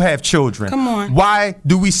 Because you have children. Come on. Why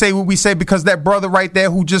do we say what we say? Because that brother right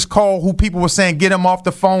there who just called, who people were saying, get him off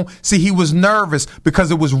the phone. See, he was nervous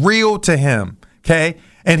because it was real to him. Okay.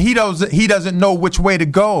 And he doesn't know which way to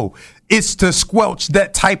go. It's to squelch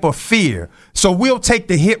that type of fear. So we'll take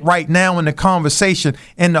the hit right now in the conversation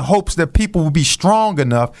in the hopes that people will be strong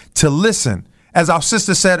enough to listen. As our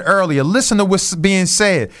sister said earlier, listen to what's being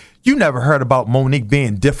said. You never heard about Monique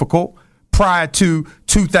being difficult prior to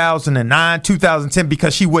 2009, 2010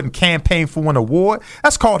 because she wouldn't campaign for an award.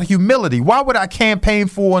 That's called humility. Why would I campaign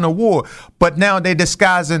for an award? But now they're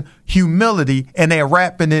disguising humility and they're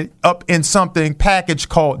wrapping it up in something packaged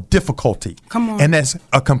called difficulty. Come on. And that's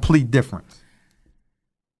a complete difference.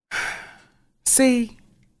 See?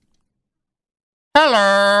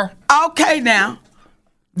 Hello. Okay, now,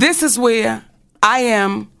 this is where I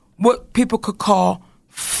am what people could call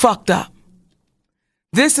fucked up.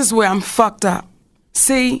 This is where I'm fucked up.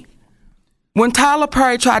 See, when Tyler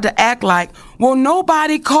Perry tried to act like, well,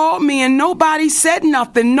 nobody called me and nobody said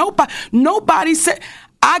nothing. Nobody said.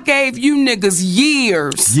 I gave you niggas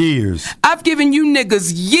years. Years. I've given you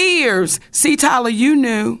niggas years. See, Tyler, you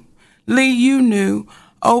knew. Lee, you knew.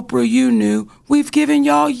 Oprah, you knew. We've given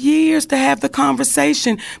y'all years to have the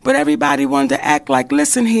conversation, but everybody wanted to act like,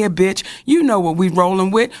 listen here, bitch, you know what we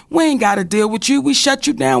rolling with. We ain't got to deal with you. We shut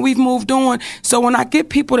you down. We've moved on. So when I get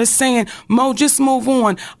people that's saying, Mo, just move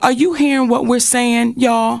on, are you hearing what we're saying,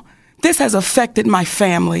 y'all? This has affected my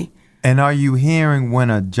family. And are you hearing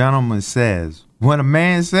when a gentleman says, when a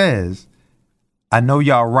man says, I know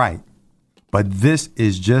y'all right, but this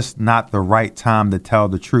is just not the right time to tell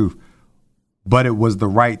the truth. But it was the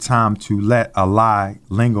right time to let a lie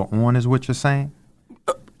linger on, is what you're saying?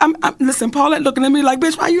 Listen, Paulette looking at me like,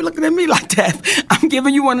 bitch, why you looking at me like that? I'm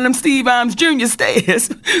giving you one of them Steve Imes Jr.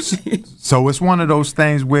 stares. So it's one of those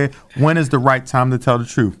things where, when is the right time to tell the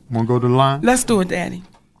truth? Want to go to the line? Let's do it, Daddy.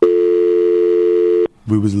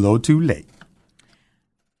 We was a little too late.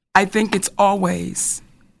 I think it's always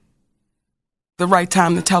the right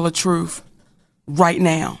time to tell the truth right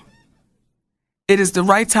now. It is the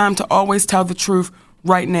right time to always tell the truth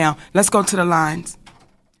right now. Let's go to the lines.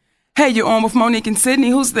 Hey, you're on with Monique and Sydney.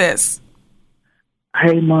 Who's this?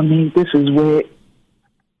 Hey, Monique, this is Whit.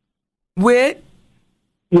 Whit?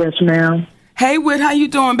 Yes, ma'am. Hey, Whit, how you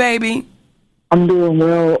doing, baby? I'm doing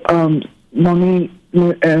well. Monique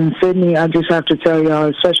and Sydney, I just have to tell y'all,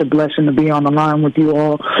 it's such a blessing to be on the line with you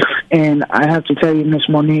all. And I have to tell you, Miss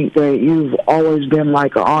Monique, that you've always been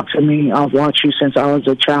like an aunt to me. I've watched you since I was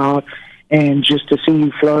a child. And just to see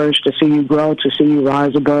you flourish, to see you grow, to see you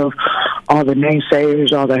rise above all the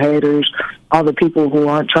naysayers, all the haters, all the people who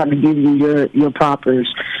aren't trying to give you your propers.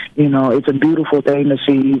 You know, it's a beautiful thing to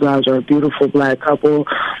see. You guys are a beautiful black couple.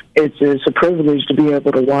 It's a privilege to be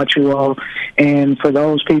able to watch you all. And for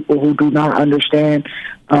those people who do not understand,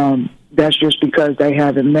 that's just because they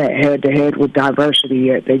haven't met head-to-head with diversity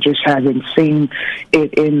yet. They just haven't seen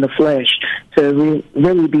it in the flesh to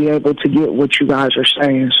really be able to get what you guys are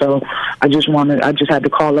saying. So I just had to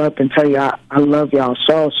call up and tell you I love y'all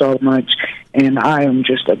so much, and I am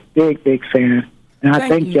just a big fan. And I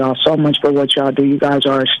thank y'all so much for what y'all do. You guys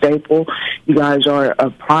are a staple. You guys are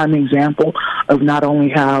a prime example of not only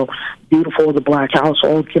how beautiful the black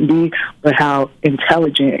household can be, but how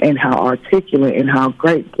intelligent and how articulate and how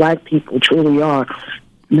great black people truly are.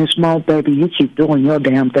 Miss Mo, baby, you keep doing your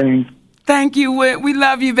damn thing. Thank you, Whit. We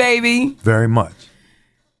love you, baby. Very much.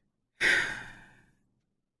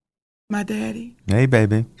 My daddy. Hey,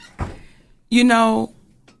 baby. You know,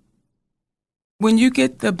 when you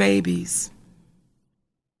get the babies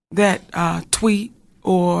that tweet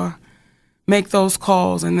or make those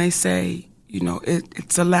calls and they say, you know,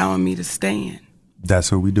 it's allowing me to stand. That's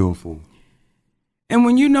who we do it for. And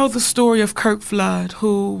when you know the story of Curt Flood,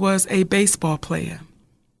 who was a baseball player,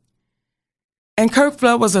 and Curt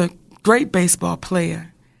Flood was a great baseball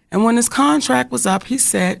player, and when his contract was up, he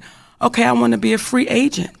said, okay, I want to be a free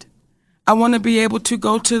agent. I want to be able to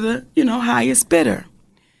go to the, highest bidder.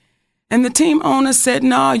 And the team owner said,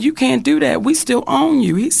 no, you can't do that. We still own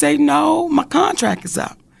you. He said, no, my contract is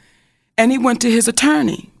up. And he went to his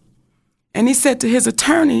attorney. And he said to his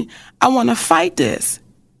attorney, I want to fight this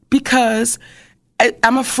because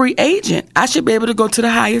I'm a free agent. I should be able to go to the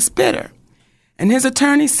highest bidder. And his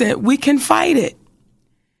attorney said, we can fight it.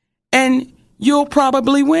 And you'll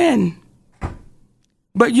probably win.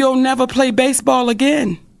 But you'll never play baseball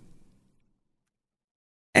again.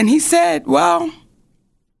 And he said, well,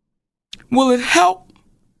 will it help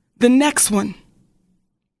the next one?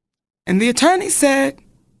 And the attorney said,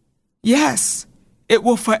 yes, it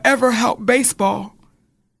will forever help baseball.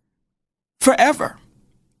 Forever.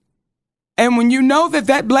 And when you know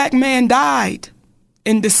that black man died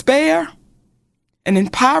in despair and in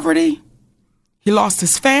poverty, he lost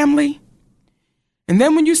his family. And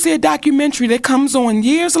then when you see a documentary that comes on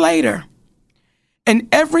years later, and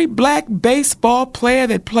every black baseball player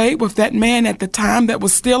that played with that man at the time that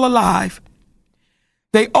was still alive,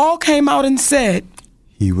 they all came out and said,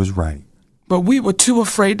 he was right. But we were too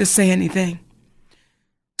afraid to say anything.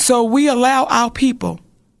 So we allow our people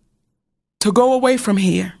to go away from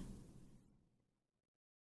here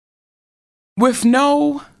with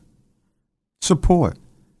no support.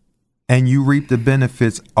 And you reap the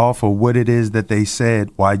benefits off of what it is that they said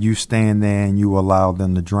while you stand there and you allow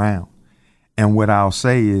them to drown. And what I'll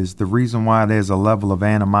say is the reason why there's a level of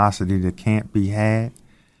animosity that can't be had,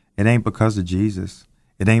 it ain't because of Jesus.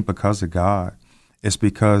 It ain't because of God. It's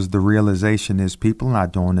because the realization is people are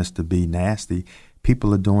not doing this to be nasty.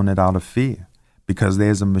 People are doing it out of fear because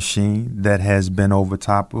there's a machine that has been over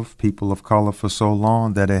top of people of color for so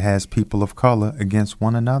long that it has people of color against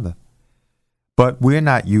one another. But we're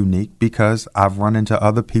not unique because I've run into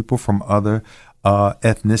other people from other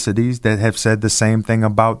ethnicities that have said the same thing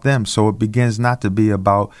about them. So it begins not to be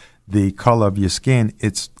about the color of your skin.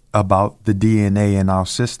 It's about the DNA in our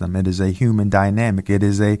system. It is a human dynamic. It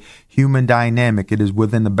is a human dynamic. It is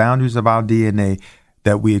within the boundaries of our DNA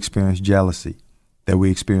that we experience jealousy, that we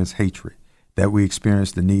experience hatred, that we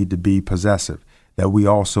experience the need to be possessive, that we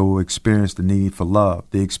also experience the need for love,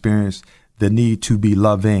 they experience the need to be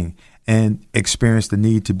loving, and experience the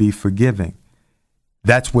need to be forgiving.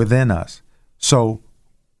 That's within us. So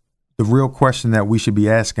the real question that we should be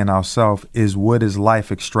asking ourselves is, what is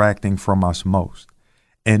life extracting from us most?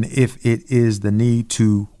 And if it is the need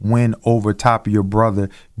to win over top of your brother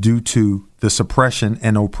due to the suppression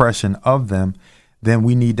and oppression of them, then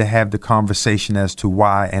we need to have the conversation as to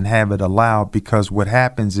why and have it allowed, because what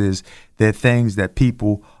happens is there are things that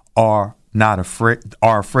people are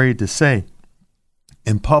afraid to say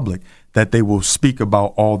in public that they will speak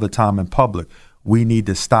about all the time in public. We need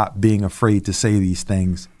to stop being afraid to say these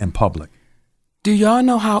things in public. Do y'all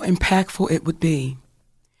know how impactful it would be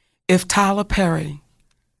if Tyler Perry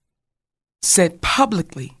said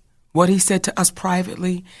publicly what he said to us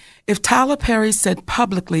privately? If Tyler Perry said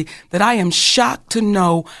publicly that I am shocked to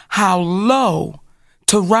know how low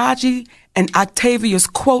Taraji and Octavia's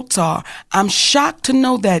quotes are. I'm shocked to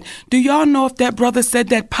know that. Do y'all know if that brother said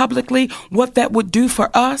that publicly, what that would do for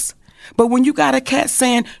us? But when you got a cat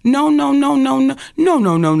saying, no, I'm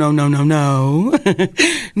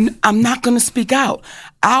not going to speak out.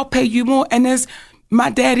 I'll pay you more. And as my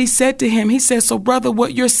daddy said to him, he said, so brother,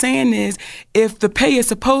 what you're saying is if the pay is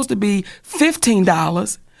supposed to be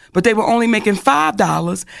 $15, but they were only making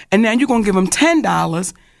 $5, and now you're going to give them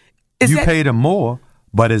 $10. You paid them more,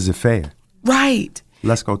 but is it fair? Right.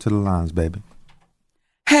 Let's go to the lines, baby.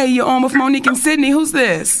 Hey, you're on with Monique and Sydney. Who's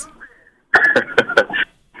this?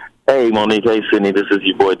 Hey, Monique. Hey, Sydney. This is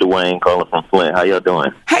your boy Dwayne calling from Flint. How y'all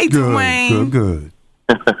doing? Hey, Dwayne. Good.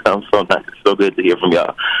 I'm so nice. So good to hear from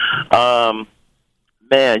y'all.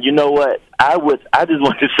 Man, you know what? I just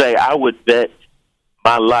want to say I would bet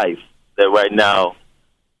my life that right now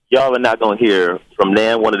y'all are not going to hear from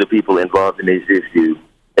one of the people involved in this issue,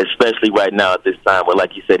 especially right now at this time where,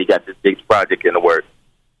 like you said, he got this big project in the works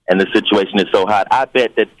and the situation is so hot. I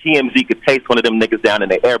bet that TMZ could taste one of them niggas down in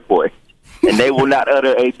the airport and they will not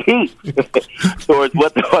utter a peep towards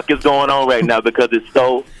what the fuck is going on right now because it's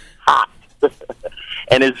so hot.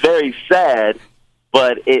 And it's very sad,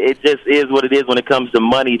 but it just is what it is when it comes to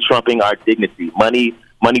money trumping our dignity, money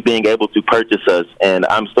being able to purchase us. And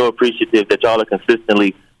I'm so appreciative that y'all are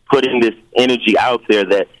consistently putting this energy out there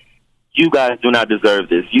that you guys do not deserve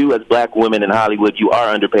this. You as black women in Hollywood, you are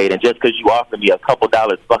underpaid. And just because you offer me a couple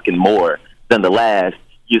dollars fucking more than the last,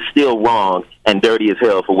 you're still wrong and dirty as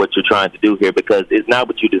hell for what you're trying to do here because it's not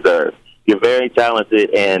what you deserve. You're very talented,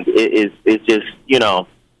 and it's just, you know,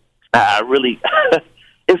 I really...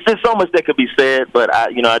 It's just so much that could be said, but I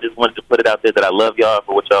just wanted to put it out there that I love y'all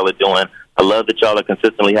for what y'all are doing. I love that y'all are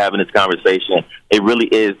consistently having this conversation. It really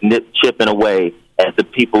is chipping away at the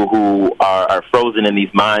people who are frozen in these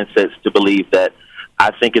mindsets to believe that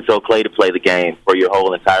I think it's okay to play the game for your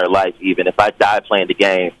whole entire life, even if I die playing the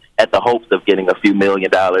game at the hopes of getting a few $1 million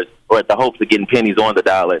or at the hopes of getting pennies on the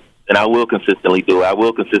dollar. Then I will consistently do it. I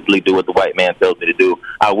will consistently do what the white man tells me to do.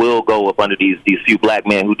 I will go up under these few black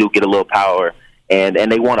men who do get a little power. And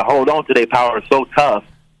they want to hold on to their power so tough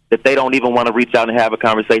that they don't even want to reach out and have a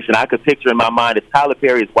conversation. I could picture in my mind if Tyler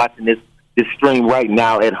Perry is watching this stream right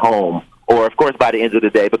now at home, or, of course, by the end of the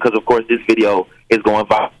day, because, of course, this video is going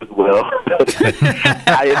viral as well.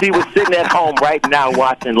 If he was sitting at home right now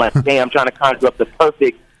watching, like, damn, trying to conjure up the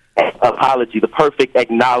perfect apology, the perfect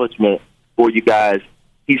acknowledgement for you guys,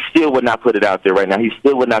 he still would not put it out there right now. He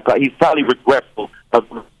still would not call. He's probably regretful of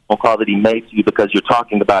the call that he made to you because you're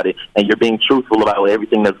talking about it and you're being truthful about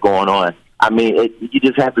everything that's going on. I mean, you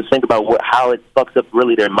just have to think about how it fucks up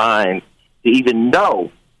really their mind to even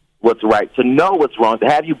know what's right, to know what's wrong, to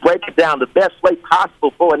have you break it down the best way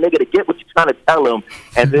possible for a nigga to get what you're trying to tell him,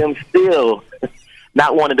 and then still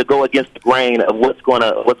not wanting to go against the grain of what's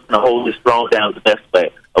gonna hold his throne down the best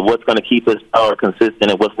way, of what's gonna keep his power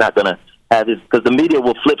consistent and what's not gonna have his, because the media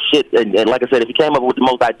will flip shit. And like I said, if he came up with the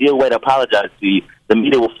most ideal way to apologize to you, the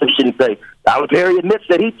media will flip shit and say, Tyler Perry admits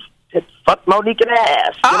that he fucked Monique in the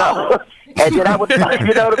ass, you know? And then I would, you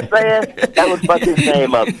know what I'm saying? That would fuck his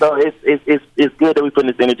name up. So it's good that we're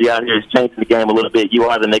putting this energy out here. It's changing the game a little bit. You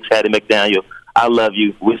are the next Hattie McDaniel. I love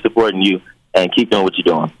you. We're supporting you, and keep doing what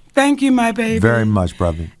you're doing. Thank you, my baby. Very much,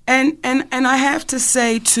 brother. And I have to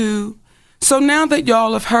say, too, so now that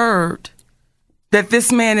y'all have heard that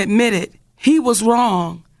this man admitted he was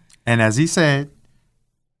wrong. And as he said,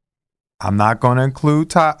 I'm not going to include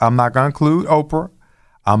Oprah.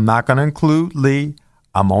 I'm not going to include Lee.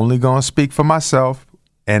 I'm only going to speak for myself.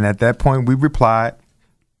 And at that point, we replied,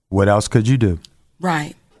 what else could you do?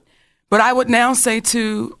 Right. But I would now say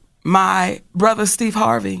to my brother, Steve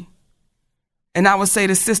Harvey, and I would say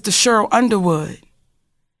to Sister Cheryl Underwood,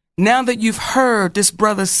 now that you've heard this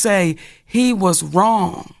brother say he was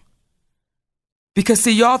wrong, because,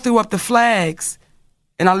 see, y'all threw up the flags,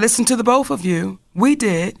 and I listened to the both of you. We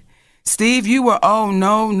did. Steve, you were, oh,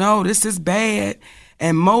 no, this is bad.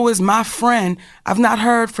 And Mo is my friend. I've not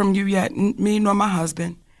heard from you yet, me nor my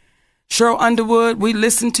husband. Cheryl Underwood, we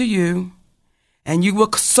listened to you, and you were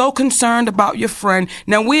so concerned about your friend.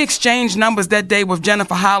 Now, we exchanged numbers that day with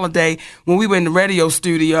Jennifer Holliday when we were in the radio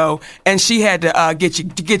studio, and she had to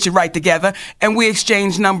get you right together, and we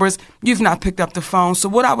exchanged numbers. You've not picked up the phone. So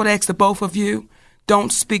what I would ask the both of you,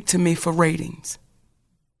 don't speak to me for ratings.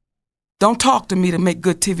 Don't talk to me to make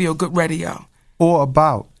good TV or good radio. Or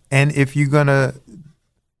about. And if you're going to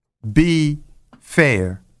be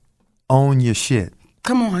fair, own your shit.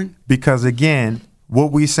 Come on. Because, again,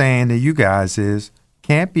 what we're saying to you guys is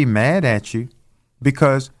can't be mad at you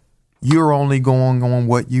because you're only going on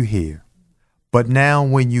what you hear. But now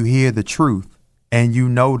when you hear the truth and you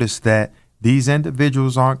notice that these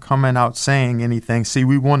individuals aren't coming out saying anything, see,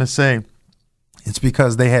 we want to say it's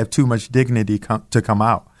because they have too much dignity to come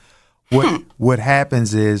out. What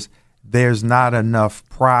happens is there's not enough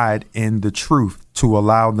pride in the truth to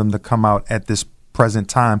allow them to come out at this present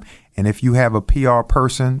time. And if you have a PR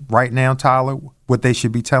person right now, Tyler, what they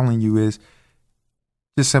should be telling you is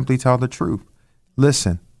just simply tell the truth.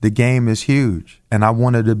 Listen, the game is huge, and I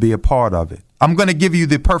wanted to be a part of it. I'm going to give you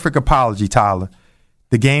the perfect apology, Tyler.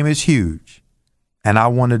 The game is huge, and I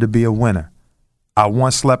wanted to be a winner. I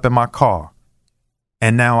once slept in my car,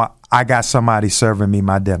 and now I got somebody serving me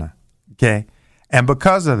my dinner, okay? And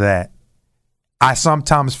because of that, I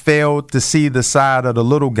sometimes fail to see the side of the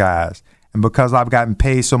little guys. And because I've gotten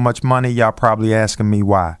paid so much money, y'all probably asking me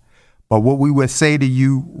why. But what we would say to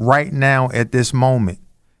you right now at this moment,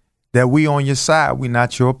 that we on your side, we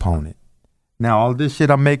not your opponent. Now, all this shit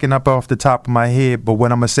I'm making up off the top of my head, but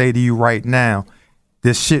what I'm going to say to you right now,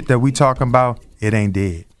 this shit that we talking about, it ain't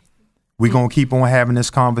dead. We going to keep on having this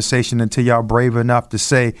conversation until y'all brave enough to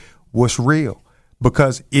say what's real.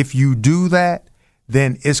 Because if you do that,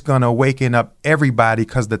 then it's going to awaken up everybody,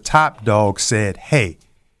 because the top dog said, hey,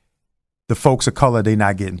 the folks of color, they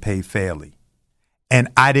not getting paid fairly. And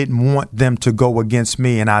I didn't want them to go against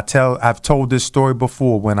me. And I've told this story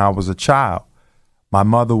before. When I was a child, my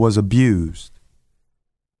mother was abused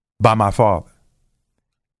by my father.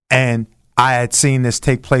 And I had seen this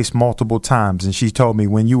take place multiple times. And she told me,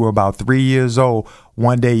 when you were about 3 years old,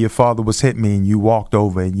 one day your father was hitting me and you walked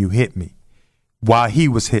over and you hit me while he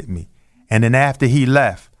was hitting me. And then after he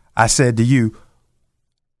left, I said to you,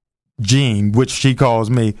 Jean, which she calls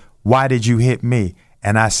me, why did you hit me?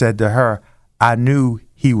 And I said to her, I knew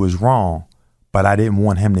he was wrong, but I didn't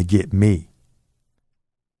want him to get me.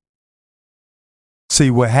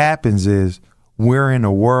 See, what happens is we're in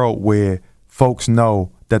a world where folks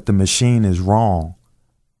know that the machine is wrong,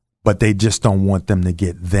 but they just don't want them to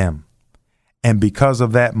get them. And because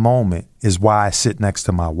of that moment is why I sit next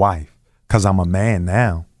to my wife, because I'm a man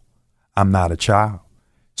now. I'm not a child.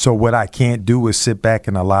 So what I can't do is sit back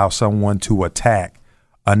and allow someone to attack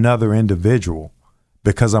another individual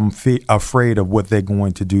because I'm afraid of what they're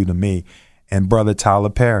going to do to me. And Brother Tyler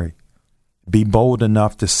Perry, be bold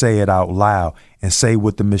enough to say it out loud and say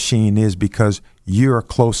what the machine is, because you're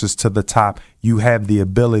closest to the top. You have the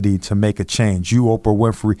ability to make a change. You, Oprah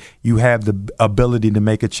Winfrey, you have the ability to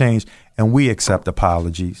make a change. And we accept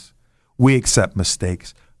apologies. We accept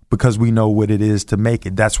mistakes because we know what it is to make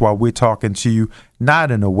it. That's why we're talking to you, not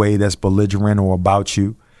in a way that's belligerent or about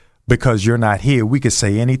you, because you're not here. We could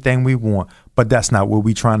say anything we want, but that's not what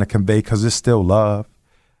we're trying to convey, because it's still love.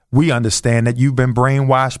 We understand that you've been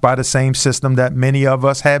brainwashed by the same system that many of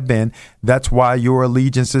us have been. That's why your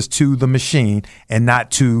allegiance is to the machine and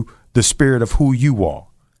not to the spirit of who you are.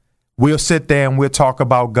 We'll sit there and we'll talk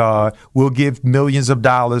about God. We'll give millions of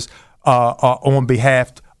dollars on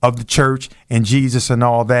behalf of the church and Jesus and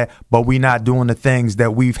all that, but we're not doing the things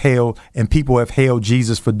that we've hailed and people have hailed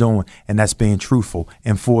Jesus for doing, and that's being truthful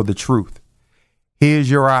and for the truth. Here's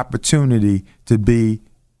your opportunity to be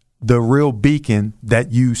the real beacon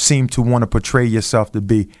that you seem to want to portray yourself to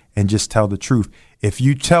be, and just tell the truth. If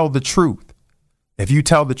you tell the truth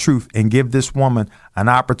and give this woman an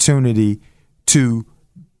opportunity to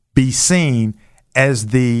be seen as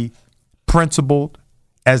the principled,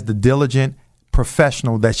 as the diligent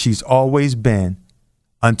professional that she's always been,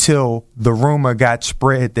 until the rumor got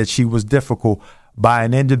spread that she was difficult by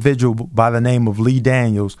an individual by the name of Lee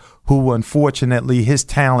Daniels, who unfortunately his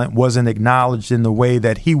talent wasn't acknowledged in the way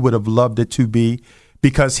that he would have loved it to be,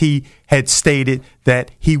 because he had stated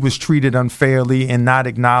that he was treated unfairly and not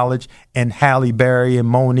acknowledged, and Halle Berry and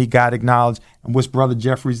Monique got acknowledged. And what's Brother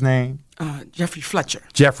Jeffrey's name? Jeffrey Fletcher.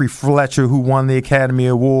 Jeffrey Fletcher, who won the Academy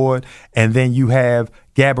Award. And then you have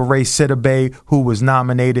Gabourey Sidibe, who was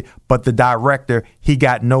nominated, but the director, he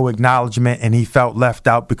got no acknowledgement and he felt left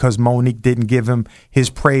out because Monique didn't give him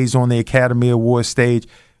his praise on the Academy Award stage.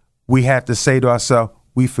 We have to say to ourselves,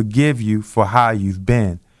 we forgive you for how you've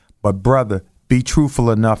been, but brother, be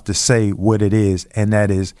truthful enough to say what it is, and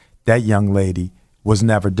that is that young lady was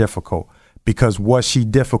never difficult. Because was she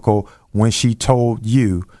difficult when she told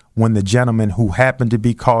you, when the gentleman who happened to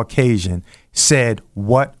be Caucasian said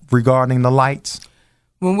what regarding the lights?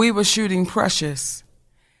 When we were shooting Precious,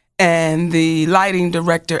 and the lighting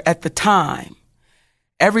director at the time,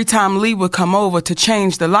 every time Lee would come over to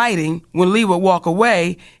change the lighting, when Lee would walk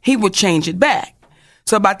away, he would change it back.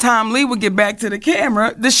 So by the time Lee would get back to the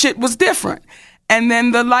camera, the shit was different. And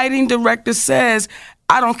then the lighting director says,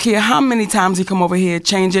 I don't care how many times he come over here and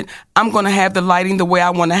change it, I'm going to have the lighting the way I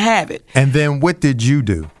want to have it. And then what did you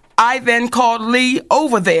do? I then called Lee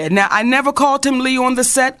over there. Now, I never called him Lee on the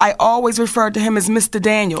set. I always referred to him as Mr.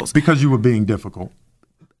 Daniels. Because you were being difficult.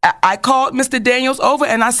 I called Mr. Daniels over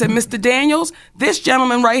and I said, Mr. Daniels, this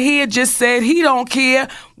gentleman right here just said he don't care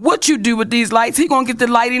what you do with these lights. He going to get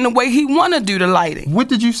the lighting the way he want to do the lighting. What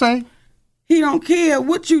did you say? He don't care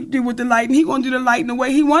what you do with the lighting. He going to do the lighting the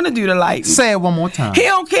way he want to do the lighting. Say it one more time. He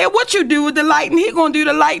don't care what you do with the lighting. He going to do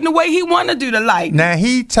the lighting the way he want to do the lighting. Now,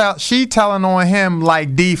 she telling on him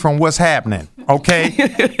like D from What's Happening, okay?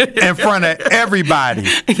 In front of everybody.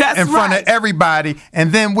 That's in front of everybody.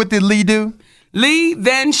 And then what did Lee do? Lee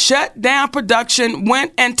then shut down production,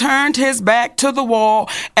 went and turned his back to the wall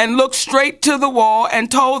and looked straight to the wall and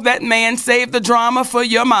told that man, save the drama for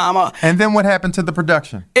your mama. And then what happened to the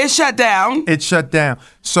production? It shut down. It shut down.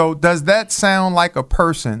 So does that sound like a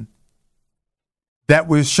person that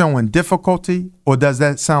was showing difficulty, or does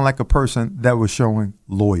that sound like a person that was showing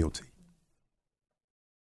loyalty?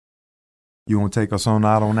 You want to take us on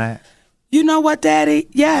out on that? You know what, Daddy?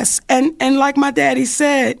 Yes. And like my daddy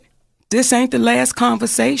said, this ain't the last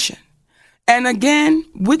conversation. And again,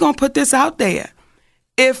 we're going to put this out there.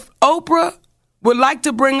 If Oprah would like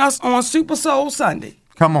to bring us on Super Soul Sunday.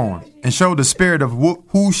 Come on. And show the spirit of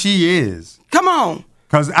who she is. Come on.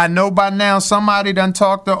 Because I know by now somebody done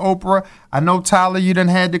talked to Oprah. I know, Tyler, you done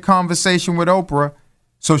had the conversation with Oprah.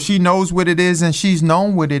 So she knows what it is and she's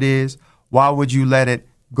known what it is. Why would you let it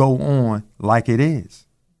go on like it is?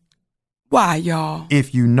 Why, y'all?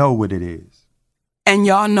 If you know what it is. And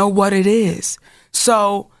y'all know what it is.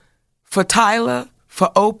 So for Tyler, for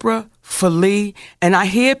Oprah, for Lee, and I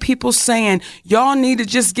hear people saying, y'all need to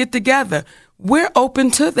just get together. We're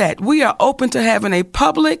open to that. We are open to having a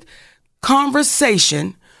public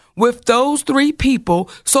conversation with those three people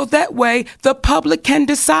so that way the public can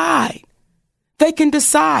decide. They can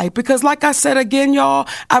decide because like I said again, y'all,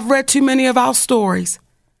 I've read too many of our stories.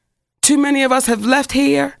 Too many of us have left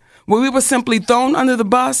here where we were simply thrown under the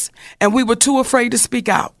bus and we were too afraid to speak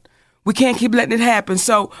out. We can't keep letting it happen.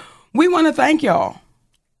 So we want to thank y'all.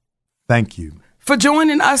 Thank you. For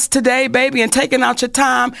joining us today, baby, and taking out your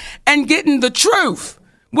time and getting the truth.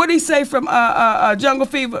 What'd he say from Jungle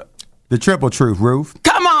Fever? The triple truth, Ruth.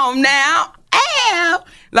 Come on now. Ow.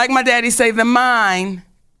 Like my daddy say, the mind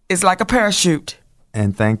is like a parachute.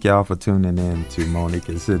 And thank y'all for tuning in to Monique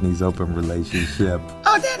and Sydney's Open Relationship.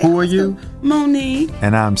 Oh, Daddy. Who are you? Monique.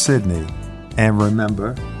 And I'm Sydney. And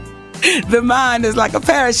remember, the mind is like a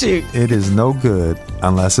parachute. It is no good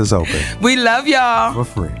unless it's open. We love y'all. For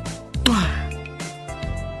free.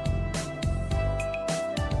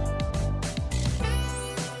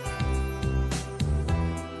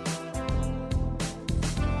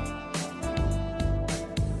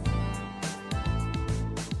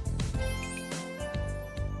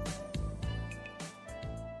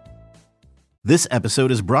 This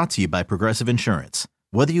episode is brought to you by Progressive Insurance.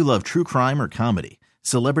 Whether you love true crime or comedy,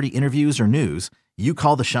 celebrity interviews or news, you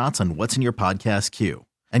call the shots on what's in your podcast queue.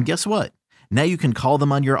 And guess what? Now you can call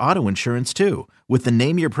them on your auto insurance too with the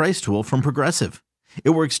Name Your Price tool from Progressive.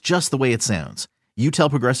 It works just the way it sounds. You tell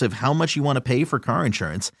Progressive how much you want to pay for car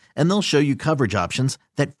insurance, and they'll show you coverage options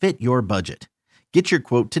that fit your budget. Get your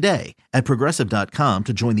quote today at Progressive.com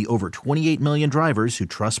to join the over 28 million drivers who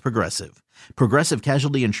trust Progressive. Progressive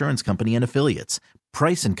Casualty Insurance Company and Affiliates.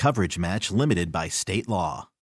 Price and coverage match limited by state law.